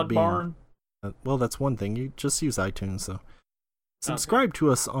 Podbarn? Well, that's one thing. You just use iTunes, though. Subscribe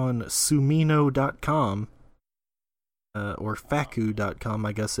to us on Sumino.com or Faku.com,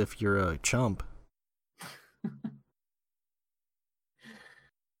 I guess, if you're a chump.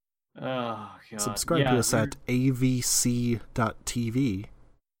 Oh, God. Subscribe to us at avc.tv.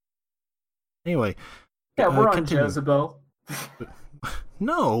 Anyway. Yeah, we're on continue. Jezebel.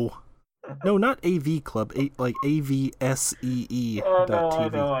 No, not AV Club, like AVSEE.tv. Oh,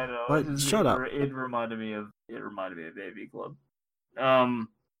 no, I know. But shut up. It reminded me of AV Club. AV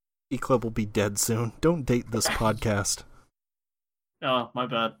Club will be dead soon. Don't date this podcast. Oh, my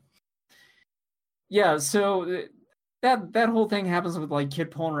bad. Yeah, so that whole thing happens with like Kid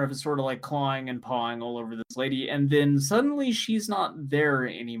Polnareff is sort of like clawing and pawing all over this lady, and then suddenly she's not there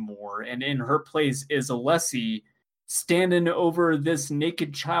anymore, and in her place is Alessi standing over this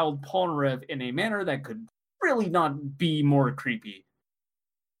naked child Polnareff in a manner that could really not be more creepy.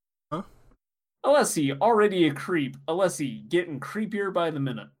 Huh? Alessi, already a creep. Alessi, getting creepier by the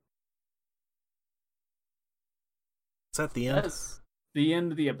minute. Is that the end? That's the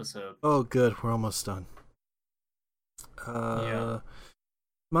end of the episode. Oh, good. We're almost done. Yeah.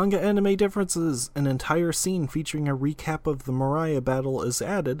 Manga anime differences. An entire scene featuring a recap of the Mariah battle is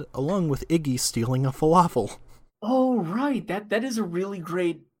added, along with Iggy stealing a falafel. Oh, right. That is a really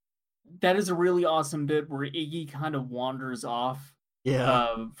great... That is a really awesome bit where Iggy kind of wanders off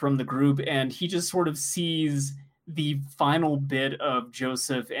from the group, and he just sort of sees the final bit of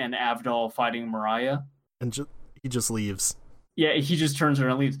Joseph and Avdol fighting Mariah. And he just leaves. Yeah, he just turns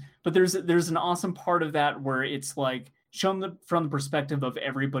around and leaves. But there's an awesome part of that where it's like shown from the perspective of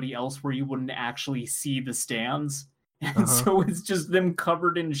everybody else, where you wouldn't actually see the stands. And so it's just them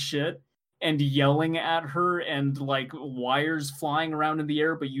covered in shit and yelling at her and like wires flying around in the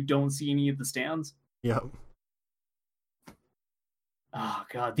air, but you don't see any of the stands. Yep. Oh,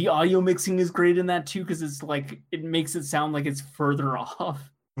 God. The audio mixing is great in that, too, because it's like, it makes it sound like it's further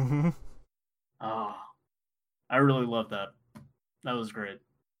off. Mm-hmm. Oh, I really love that. That was great.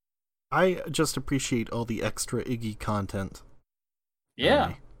 I just appreciate all the extra Iggy content.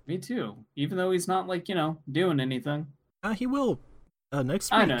 Yeah, me too. Even though he's not, like, doing anything. He will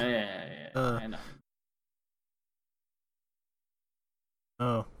next week. I know, yeah. I know.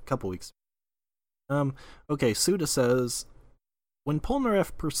 Oh, a couple weeks. Okay, Suda says, when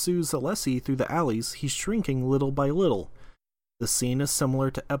Polnareff pursues Alessi through the alleys, he's shrinking little by little. The scene is similar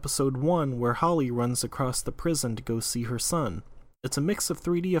to episode 1, where Holly runs across the prison to go see her son. It's a mix of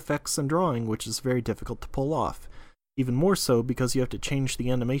 3D effects and drawing, which is very difficult to pull off. Even more so because you have to change the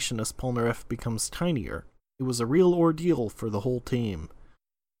animation as Polnareff becomes tinier. It was a real ordeal for the whole team.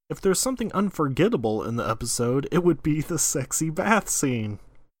 If there's something unforgettable in the episode, it would be the sexy bath scene.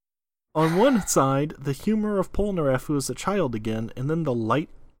 On one side, the humor of Polnareff who is a child again, and then the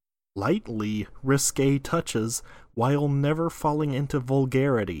lightly risque touches, while never falling into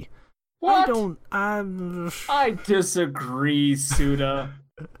vulgarity. What? I disagree, Suda.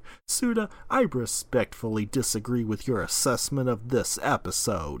 Suda, I respectfully disagree with your assessment of this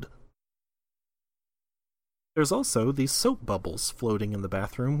episode. There's also these soap bubbles floating in the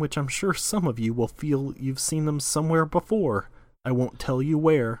bathroom, which I'm sure some of you will feel you've seen them somewhere before. I won't tell you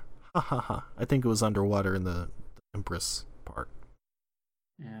where. Ha ha ha. I think it was underwater in the Empress part.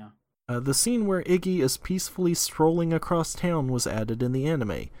 Yeah. The scene where Iggy is peacefully strolling across town was added in the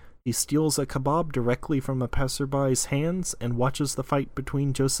anime. He steals a kebab directly from a passerby's hands and watches the fight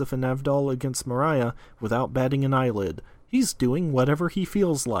between Joseph and Avdol against Mariah without batting an eyelid. He's doing whatever he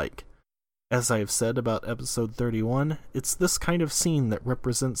feels like. As I have said about episode 31, it's this kind of scene that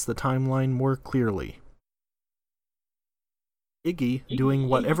represents the timeline more clearly. Iggy doing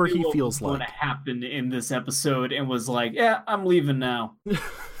whatever he feels like. What happened in this episode and was like, yeah, I'm leaving now.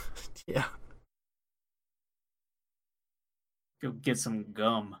 Yeah. Go get some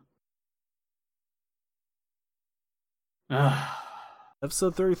gum.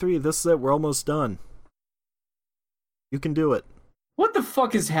 Episode 33, this is it, we're almost done. You can do it. What the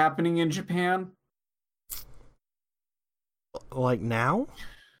fuck is happening in Japan? Like now?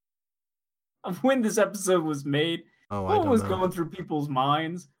 When this episode was made, what was going through people's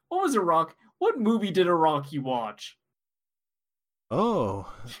minds? What was what movie did Araki watch? Oh,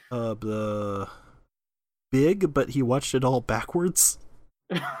 the Big, but he watched it all backwards?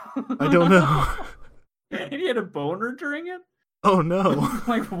 I don't know. And he had a boner during it? Oh no.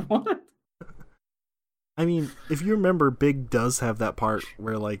 Like, what? I mean, if you remember, Big does have that part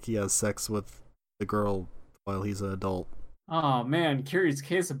where, like, he has sex with the girl while he's an adult. Oh man, Curious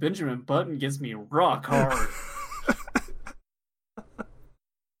Case of Benjamin Button gets me rock hard.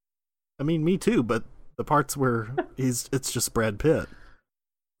 I mean, me too, but the parts where it's just Brad Pitt.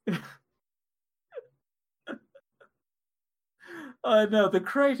 No, the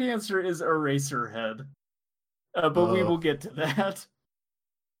correct answer is Eraserhead. But we will get to that.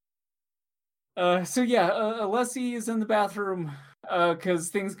 So yeah, Alessi is in the bathroom because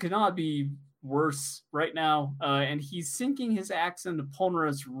things could not be worse right now, and he's sinking his axe into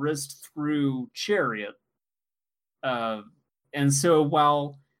Polnareff's wrist through Chariot. And so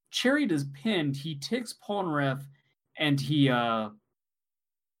while Chariot is pinned, he takes Polnareff and he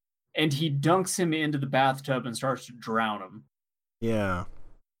dunks him into the bathtub and starts to drown him. Yeah.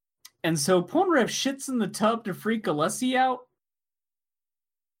 And so Polnareff shits in the tub to freak Alessi out.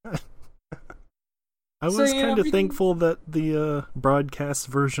 I was kind of thankful that the broadcast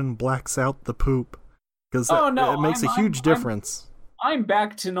version blacks out the poop, because it makes a huge difference. I'm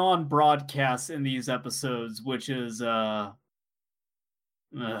back to non-broadcast in these episodes, which is That's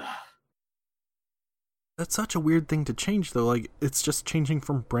such a weird thing to change, though. Like, it's just changing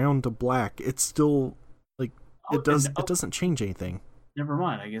from brown to black. It's still like it doesn't change anything. Never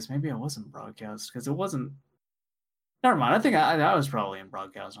mind. I guess maybe I wasn't broadcast because it wasn't. Never mind. I think I was probably in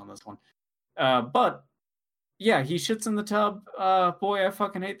broadcast on this one. But yeah, he shits in the tub. Boy, I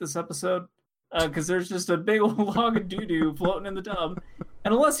fucking hate this episode because there's just a big old log of doo-doo floating in the tub,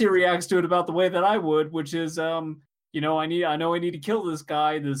 and Alessi reacts to it about the way that I would, which is, I know I need to kill this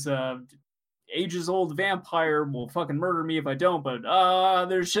guy. This ages-old vampire will fucking murder me if I don't. But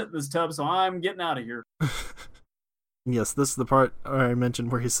there's shit in this tub, so I'm getting out of here. Yes, this is the part I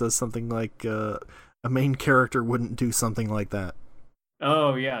mentioned where he says something like, "A main character wouldn't do something like that."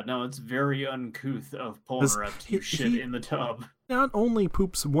 Oh, yeah, no, it's very uncouth of Polnareff to shit in the tub. Not only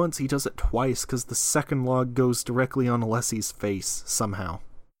poops once, he does it twice, because the second log goes directly on Alessi's face, somehow.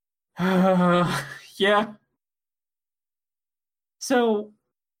 Yeah. So,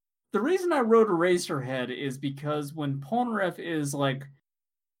 the reason I wrote Eraserhead is because when Polnareff is, like,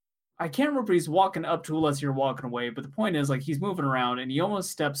 I can't remember if he's walking up to Alessi or walking away, but the point is, like, he's moving around, and he almost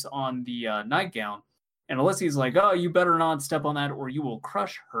steps on the nightgown. And Alessi's like, oh, you better not step on that or you will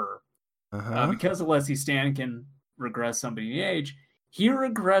crush her. Because Alessi Stan can regress somebody in age, he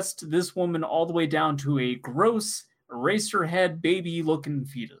regressed this woman all the way down to a gross, Eraserhead baby-looking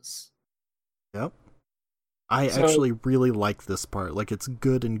fetus. Yep. I actually really like this part. Like, it's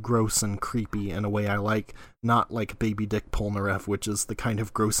good and gross and creepy in a way I like, not like Baby Dick Polnareff, which is the kind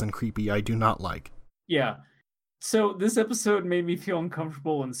of gross and creepy I do not like. Yeah. So this episode made me feel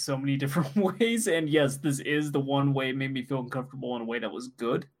uncomfortable in so many different ways, and yes, this is the one way it made me feel uncomfortable in a way that was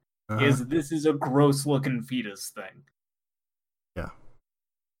good, is this is a gross-looking fetus thing. Yeah.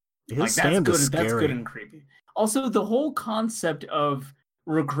 His stand is scary. That's good and creepy. Also, the whole concept of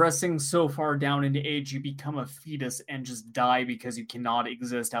regressing so far down into age you become a fetus and just die because you cannot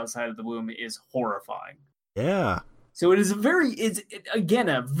exist outside of the womb is horrifying. Yeah. So it is again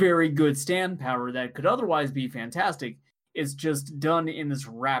a very good stand power that could otherwise be fantastic. It's just done in this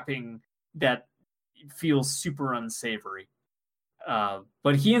wrapping that feels super unsavory.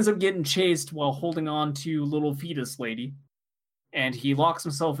 But he ends up getting chased while holding on to little fetus lady, and he locks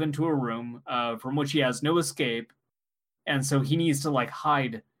himself into a room from which he has no escape, and so he needs to like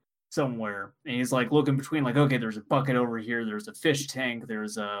hide somewhere. And he's like looking between, like, okay, there's a bucket over here, there's a fish tank,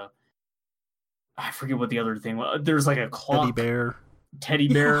 there's a I forget what the other thing was. There's like a clock. Teddy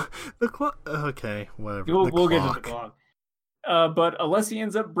bear. Yeah, the clock. Okay, whatever. We'll get to the clock. But Alessi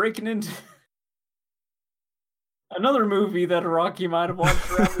ends up breaking into another movie that Rocky might have watched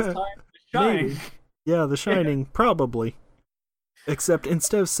around this time, The Shining. Maybe. Yeah, The Shining, probably. Except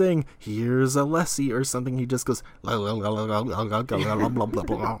instead of saying, here's Alessi or something, he just goes, He just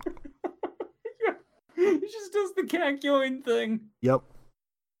does the cat going thing. Yep.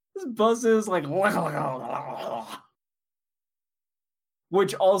 This buzzes like,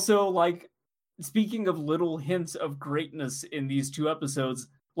 which also, like, speaking of little hints of greatness in these two episodes,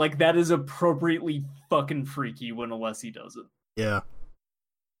 like, that is appropriately fucking freaky when Alessi does it. Yeah.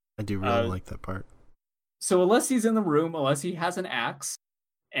 I do really like that part. So Alessi's in the room, Alessi has an axe,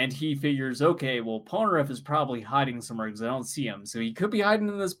 and he figures, okay, well, Polnareff is probably hiding somewhere because I don't see him. So he could be hiding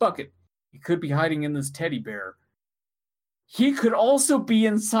in this bucket. He could be hiding in this teddy bear. He could also be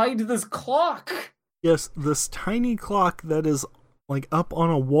inside this clock. Yes, this tiny clock that is, like, up on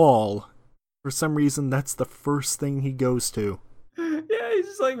a wall. For some reason, that's the first thing he goes to. Yeah, he's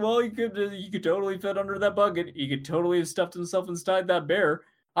just like, well, he could totally fit under that bucket. He could totally have stuffed himself inside that bear.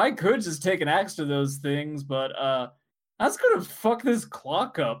 I could just take an axe to those things, but that's gonna fuck this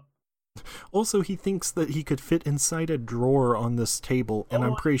clock up. Also, he thinks that he could fit inside a drawer on this table, and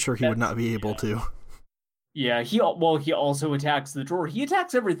I'm pretty sure he would not be able to. Yeah, he also attacks the drawer. He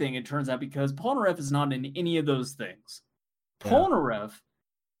attacks everything, it turns out, because Polnareff is not in any of those things. Yeah. Polnareff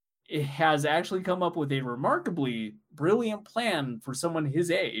has actually come up with a remarkably brilliant plan for someone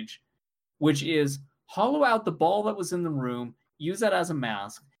his age, which is hollow out the ball that was in the room, use that as a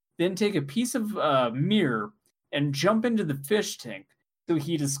mask, then take a piece of mirror and jump into the fish tank. So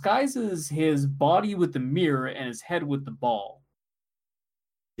he disguises his body with the mirror and his head with the ball.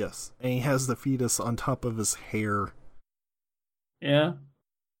 Yes, and he has the fetus on top of his hair. Yeah?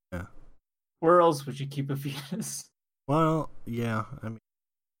 Yeah. Where else would you keep a fetus? Well, yeah, I mean,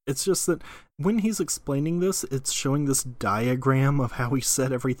 it's just that when he's explaining this, it's showing this diagram of how he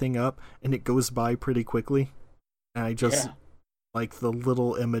set everything up, and it goes by pretty quickly. And I just like the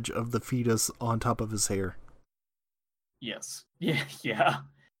little image of the fetus on top of his hair. Yes. Yeah.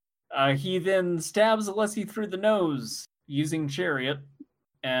 He then stabs Alessi through the nose using Chariot,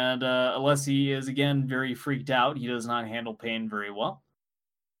 and Alessi is again very freaked out. He does not handle pain very well.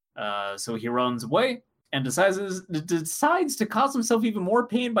 So he runs away and decides to cause himself even more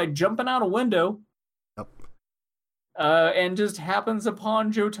pain by jumping out a window. Yep. And just happens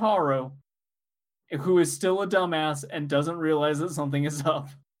upon Jotaro, who is still a dumbass and doesn't realize that something is up.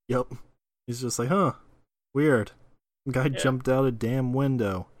 Yep. He's just like, huh, weird. Guy jumped out a damn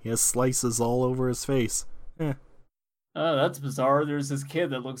window. He has slices all over his face. Oh, that's bizarre. There's this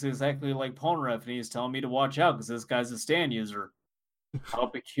kid that looks exactly like Polnareff, and he's telling me to watch out because this guy's a stand user. How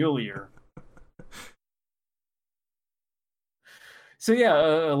peculiar. So yeah,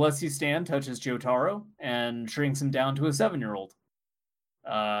 Alessi Stan touches Jotaro and shrinks him down to a 7-year-old.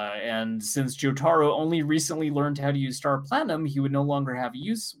 And since Jotaro only recently learned how to use Star Platinum, he would no longer have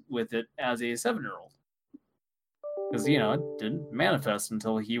use with it as a 7-year-old. Because, it didn't manifest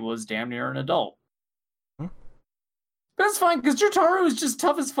until he was damn near an adult. That's fine, because Jotaro is just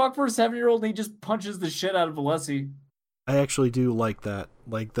tough as fuck for a 7-year-old, and he just punches the shit out of Alessi. I actually do like that.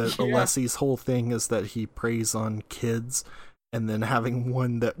 Like, that Alessi's whole thing is that he preys on kids, and then having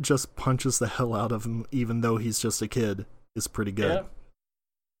one that just punches the hell out of him, even though he's just a kid, is pretty good.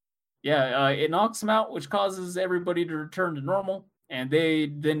 Yeah, it knocks him out, which causes everybody to return to normal, and they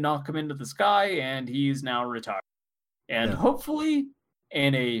then knock him into the sky, and he's now retired. And hopefully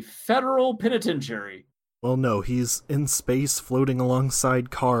in a federal penitentiary. Well, no, he's in space floating alongside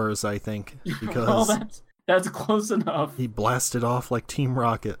cars, I think, because well, that's close enough. He blasted off like Team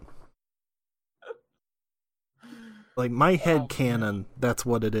Rocket. Like, my head canon, that's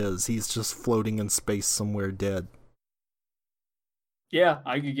what it is. He's just floating in space somewhere dead. Yeah,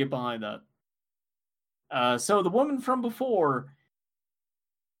 I could get behind that. So the woman from before.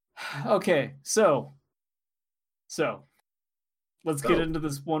 Okay, so let's get into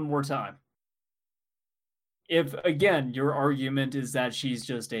this one more time. If, again, your argument is that she's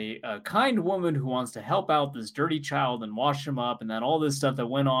just a kind woman who wants to help out this dirty child and wash him up, and that all this stuff that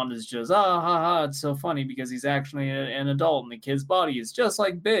went on is just, it's so funny because he's actually an adult and the kid's body is just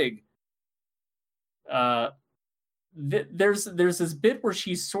like Big. There's this bit where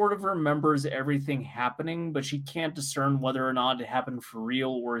she sort of remembers everything happening, but she can't discern whether or not it happened for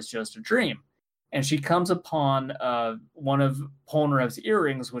real or is just a dream. And she comes upon one of Polnareff's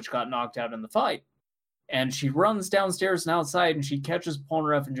earrings, which got knocked out in the fight. And she runs downstairs and outside, and she catches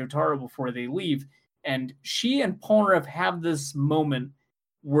Polnareff and Jotaro before they leave. And she and Polnareff have this moment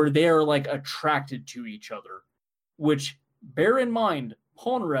where they are, like, attracted to each other. Which, bear in mind,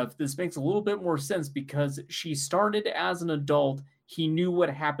 Polnareff, this makes a little bit more sense because she started as an adult. He knew what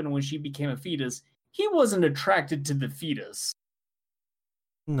happened when she became a fetus. He wasn't attracted to the fetus.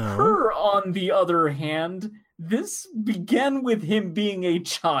 No. Her, on the other hand, this began with him being a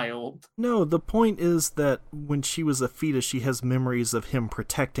child. No, the point is that when she was a fetus, she has memories of him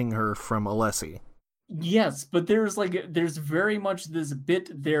protecting her from Alessi. Yes, but there's very much this bit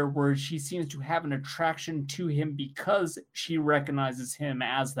there where she seems to have an attraction to him because she recognizes him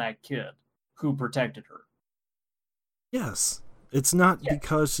as that kid who protected her. Yes. It's not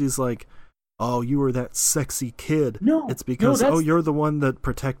because she's like, oh, you were that sexy kid. No. It's because, you're the one that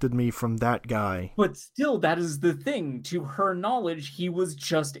protected me from that guy. But still, that is the thing. To her knowledge, he was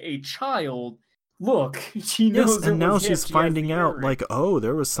just a child. Look, she knows. Yes, and now she's finding out, like, oh,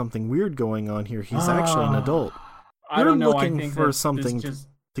 there was something weird going on here. He's actually an adult. I don't know. Looking for something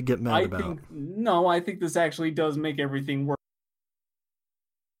to get mad about. No, I think this actually does make everything worse.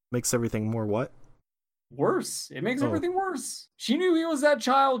 Makes everything more what? Worse. It makes everything worse. She knew he was that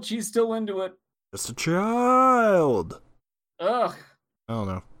child. She's still into it. Just a child. Ugh. I don't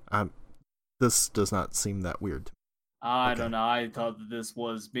know. This does not seem that weird. I don't know. I thought that this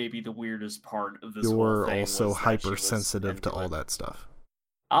was maybe the weirdest part of this whole You're thing. also hypersensitive to all that stuff.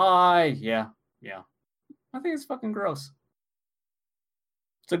 Yeah. I think it's fucking gross.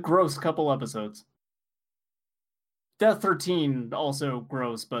 It's a gross couple episodes. Death 13 also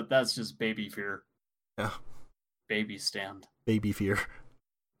gross, but that's just baby fear. Yeah. Baby stand. Baby fear.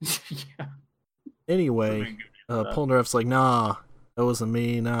 Yeah. Anyway, Polnareff's like, nah, that wasn't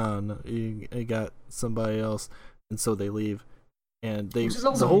me. Nah, no, you got somebody else. And so they leave. And they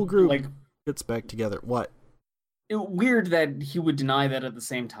the whole group gets back together. What? Weird that he would deny that at the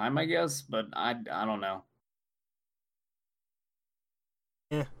same time, I guess, but I don't know.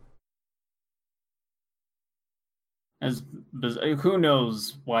 Yeah. Who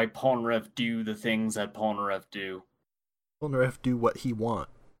knows why Polnareff do the things that Polnareff do? Polnareff do what he want.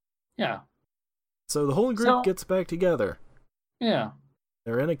 Yeah. So the whole group gets back together. Yeah.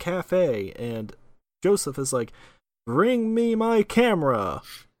 They're in a cafe, and Joseph is like, bring me my camera!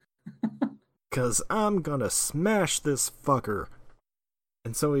 'Cause I'm gonna smash this fucker.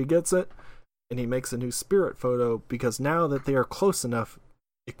 And so he gets it, and he makes a new spirit photo, because now that they are close enough,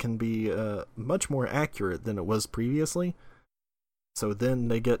 it can be much more accurate than it was previously. So then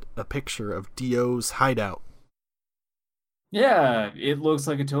they get a picture of Dio's hideout. Yeah, it looks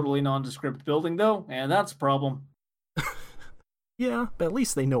like a totally nondescript building, though, and that's a problem. Yeah, but at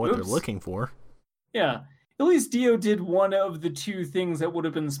least they know what they're looking for. Yeah, at least Dio did one of the two things that would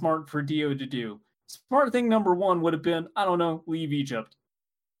have been smart for Dio to do. Smart thing number one would have been, I don't know, leave Egypt.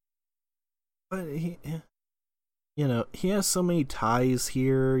 But he has so many ties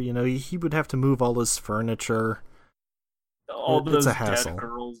here. He would have to move all his furniture. All those dead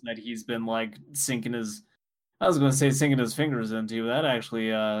girls that he's been sinking his fingers into. That actually,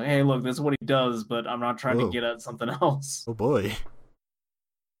 hey, look, this is what he does, but I'm not trying to get at something else. Oh boy.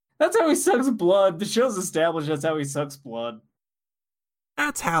 That's how he sucks blood. The show's established that's how he sucks blood.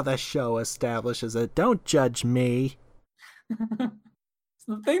 That's how the show establishes it. Don't judge me. It's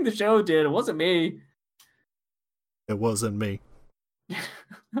the thing the show did. It wasn't me. It wasn't me.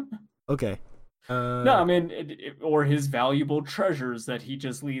 Okay. No, I mean, or his valuable treasures that he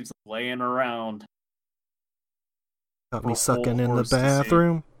just leaves laying around. Got me sucking in the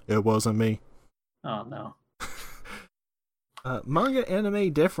bathroom. It wasn't me. Oh, no. Manga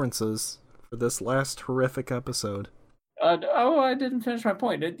anime differences for this last horrific episode. I didn't finish my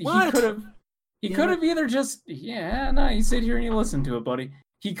point. What? He could have either just... Yeah, no, you sit here and you listen to it, buddy.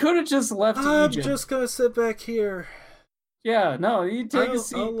 He could have just left Egypt. I'm just gonna sit back here. Yeah, no, you take a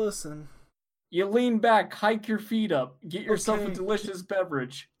seat. I'll listen. You lean back, hike your feet up, get yourself a delicious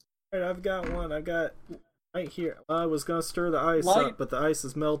beverage. Alright, I've got one. I got right here. I was gonna stir the ice up, but the ice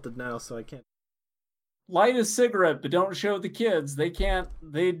is melted now, so I can't. Light a cigarette, but don't show the kids. They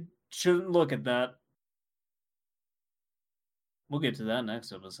shouldn't look at that. We'll get to that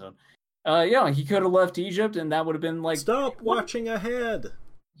next episode. Yeah, he could have left Egypt, and that would have been Stop watching ahead!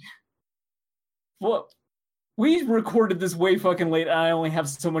 What? We recorded this way fucking late, and I only have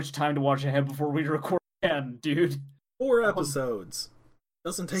so much time to watch ahead before we record again, dude. 4 episodes.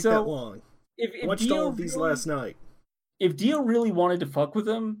 Doesn't take that long. I watched all of these last night. If Dio really wanted to fuck with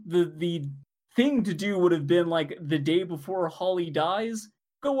him, the thing to do would have been the day before Holly dies,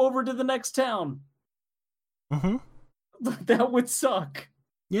 go over to the next town. Mm-hmm. That would suck.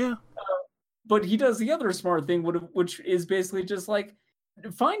 Yeah. But he does the other smart thing, which is basically just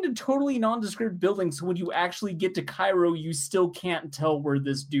find a totally nondescript building so when you actually get to Cairo, you still can't tell where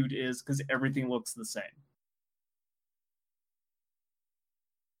this dude is because everything looks the same.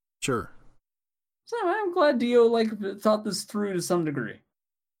 Sure. So I'm glad Dio thought this through to some degree.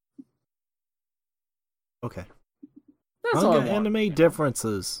 Okay. That's all I want. Anime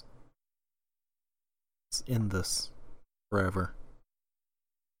differences. It's in this forever.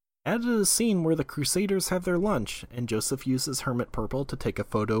 Added a scene where the Crusaders have their lunch, and Joseph uses Hermit Purple to take a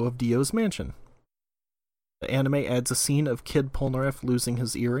photo of Dio's mansion. The anime adds a scene of Kid Polnareff losing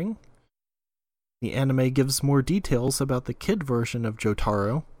his earring. The anime gives more details about the kid version of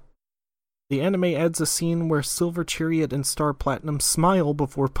Jotaro. The anime adds a scene where Silver Chariot and Star Platinum smile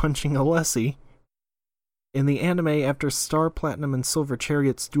before punching Alessi. In the anime, after Star Platinum and Silver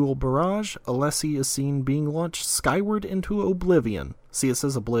Chariot's dual barrage, Alessi is seen being launched skyward into oblivion. See, it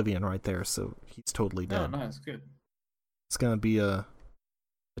says oblivion right there, so he's totally dead. Oh, nice, good. It's gonna be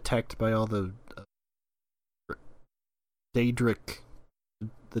attacked by all the Daedric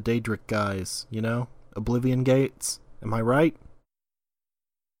guys, Oblivion Gates. Am I right?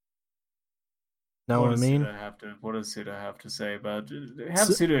 Know what I mean? What does Suda have to say about it?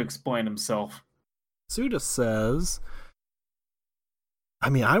 Have Suda explain himself. Suda says, I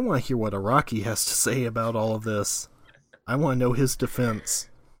want to hear what Araki has to say about all of this. I want to know his defense.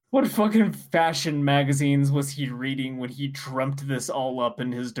 What fucking fashion magazines was he reading when he dreamt this all up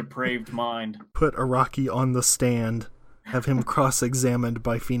in his depraved mind? Put Araki on the stand. Have him cross-examined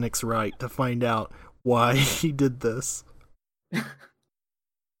by Phoenix Wright to find out why he did this.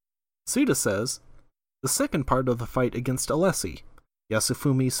 Suda says, the second part of the fight against Alessi.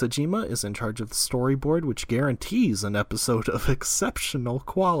 Yasufumi Sajima is in charge of the storyboard, which guarantees an episode of exceptional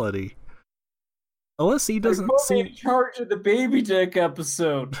quality. Alessi doesn't seem in charge of the Baby Dick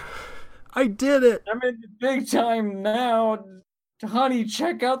episode. I did it! I'm in the big time now. Honey,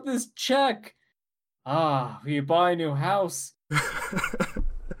 check out this check. Will you buy a new house?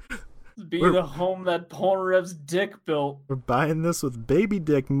 Be the home that Polnareff's dick built. We're buying this with baby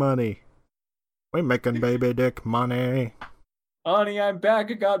dick money. We're making baby dick money. Honey, I'm back.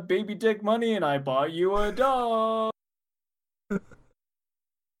 I got baby dick money and I bought you a dog.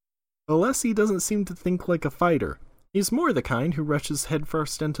 Alessi doesn't seem to think like a fighter. He's more the kind who rushes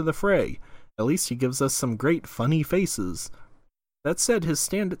headfirst into the fray. At least he gives us some great funny faces. That said, his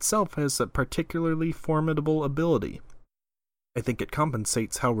stand itself has a particularly formidable ability. I think it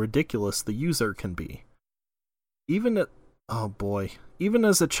compensates how ridiculous the user can be. Even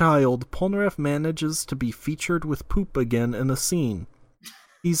as a child, Polnareff manages to be featured with poop again in a scene.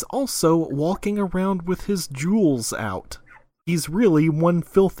 He's also walking around with his jewels out. He's really one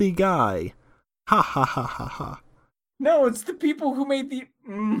filthy guy. Ha ha ha ha ha. No, it's the people who made the...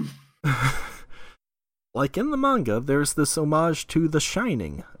 Like in the manga, there's this homage to The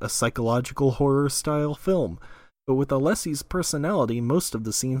Shining, a psychological horror-style film. But with Alessi's personality, most of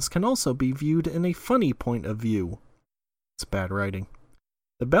the scenes can also be viewed in a funny point of view. It's bad writing.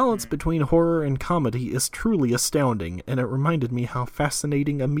 The balance between horror and comedy is truly astounding, and it reminded me how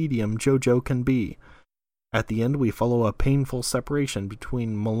fascinating a medium JoJo can be. At the end, we follow a painful separation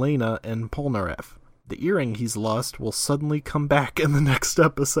between Milena and Polnareff. The earring he's lost will suddenly come back in the next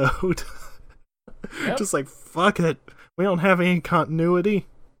episode. Yep. Just like, fuck it. We don't have any continuity.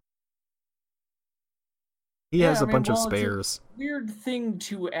 He has a bunch of spares. It's a weird thing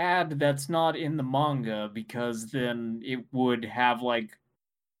to add that's not in the manga, because then it would have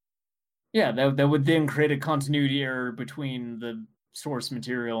that would then create a continuity error between the source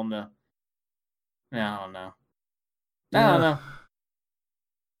material and the... I don't know. I don't know.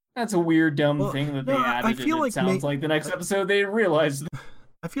 That's a weird, dumb thing that they added. I feel it sounds like the next episode they realized.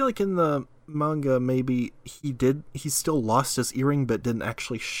 I feel like in the manga, maybe he still lost his earring, but didn't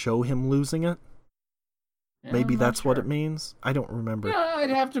actually show him losing it. Yeah, maybe that's what it means. I don't remember. Yeah, I'd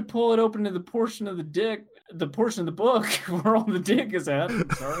have to pull it open to the portion of the portion of the book where all the dick is at. I'm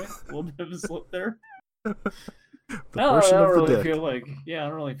sorry, a little bit of a slip there. I don't really feel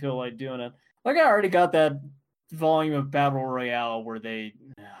like doing it. Like, I already got that volume of Battle Royale where they...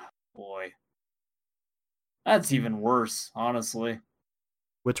 boy. That's even worse, honestly.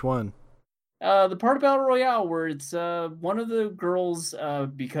 Which one? The part of Battle Royale where it's one of the girls,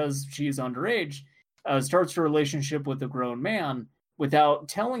 because she is underage, starts a relationship with a grown man without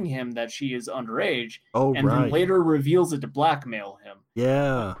telling him that she is underage, then later reveals it to blackmail him.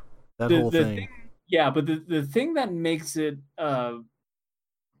 Yeah, that whole thing. But the thing that makes it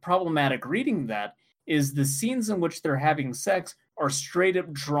problematic reading that is the scenes in which they're having sex are straight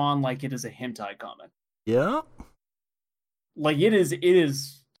up drawn like it is a hentai comic. Yeah. Like it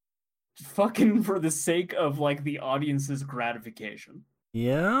is fucking for the sake of like the audience's gratification.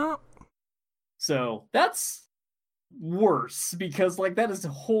 Yeah. So that's worse because like that is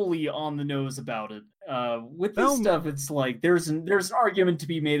wholly on the nose about it. With this stuff, it's like there's an argument to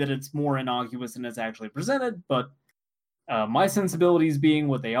be made that it's more innocuous than it's actually presented, but my sensibilities being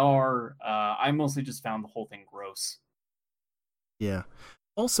what they are, I mostly just found the whole thing gross. Yeah.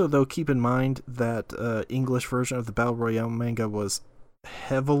 Also, though, keep in mind that English version of the Battle Royale manga was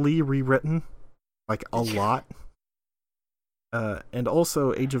heavily rewritten, like a lot. And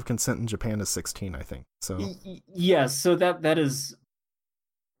also, age of consent in Japan is 16, I think. So yes, so that is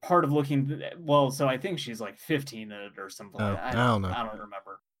part of looking. Well, so I think she's like 15 in it or something. I don't know. I don't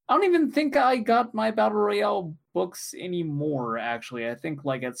remember. I don't even think I got my Battle Royale books anymore, actually. I think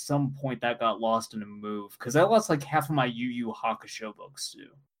like at some point that got lost in a move, because I lost like half of my Yu Yu Hakusho books too.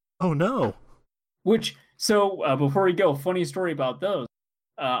 Oh no. Before we go, funny story about those.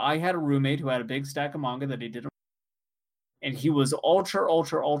 I had a roommate who had a big stack of manga that he did, and he was ultra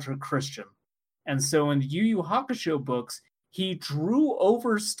Christian. And so in the Yu Yu Hakusho books, he drew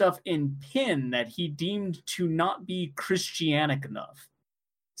over stuff in pen that he deemed to not be Christianic enough.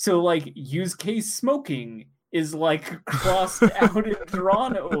 So, like, Yusuke smoking is, like, crossed out and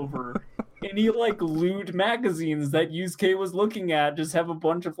drawn over. And he, like, lewd magazines that Yusuke was looking at just have a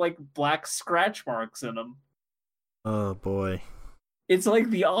bunch of, like, black scratch marks in them. Oh, boy. It's,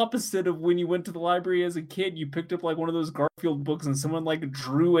 like, the opposite of when you went to the library as a kid. You picked up, like, one of those Garfield books and someone, like,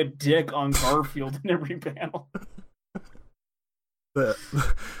 drew a dick on Garfield in every panel.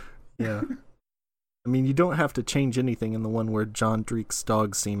 Yeah. I mean, you don't have to change anything in the one where John drinks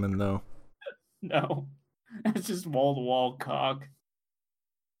dog semen, though. No. It's just wall-to-wall cock.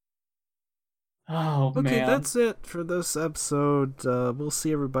 Oh, Okay, man. that's it for this episode. We'll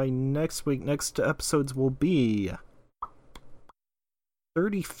see everybody next week. Next episodes will be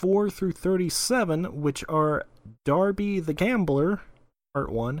 34 through 37, which are Darby the Gambler,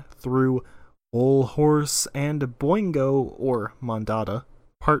 Part 1, through Bull Horse and Boingo, or Mondada,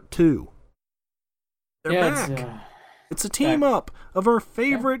 Part 2. They're back! It's a team-up of our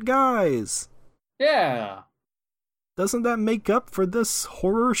favorite guys! Yeah! Doesn't that make up for this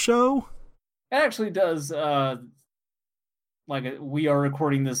horror show? It actually does. We are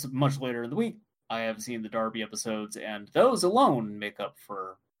recording this much later in the week. I have seen the Darby episodes, and those alone make up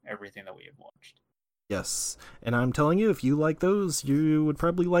for everything that we have watched. Yes, and I'm telling you, if you like those, you would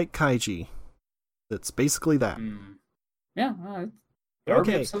probably like Kaiji. It's basically that. Yeah,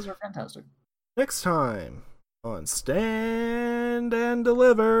 Darby Okay. episodes are fantastic. Next time on Stand and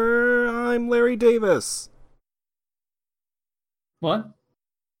Deliver, I'm Larry Davis. What?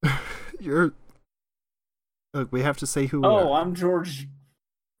 You're... Look, we have to say who we are. Oh, I'm George.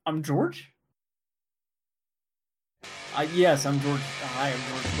 I'm George? Yes, I'm George. Hi, I'm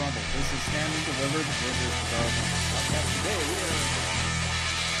George Brundle. This is Stand and Deliver, the podcast today. We are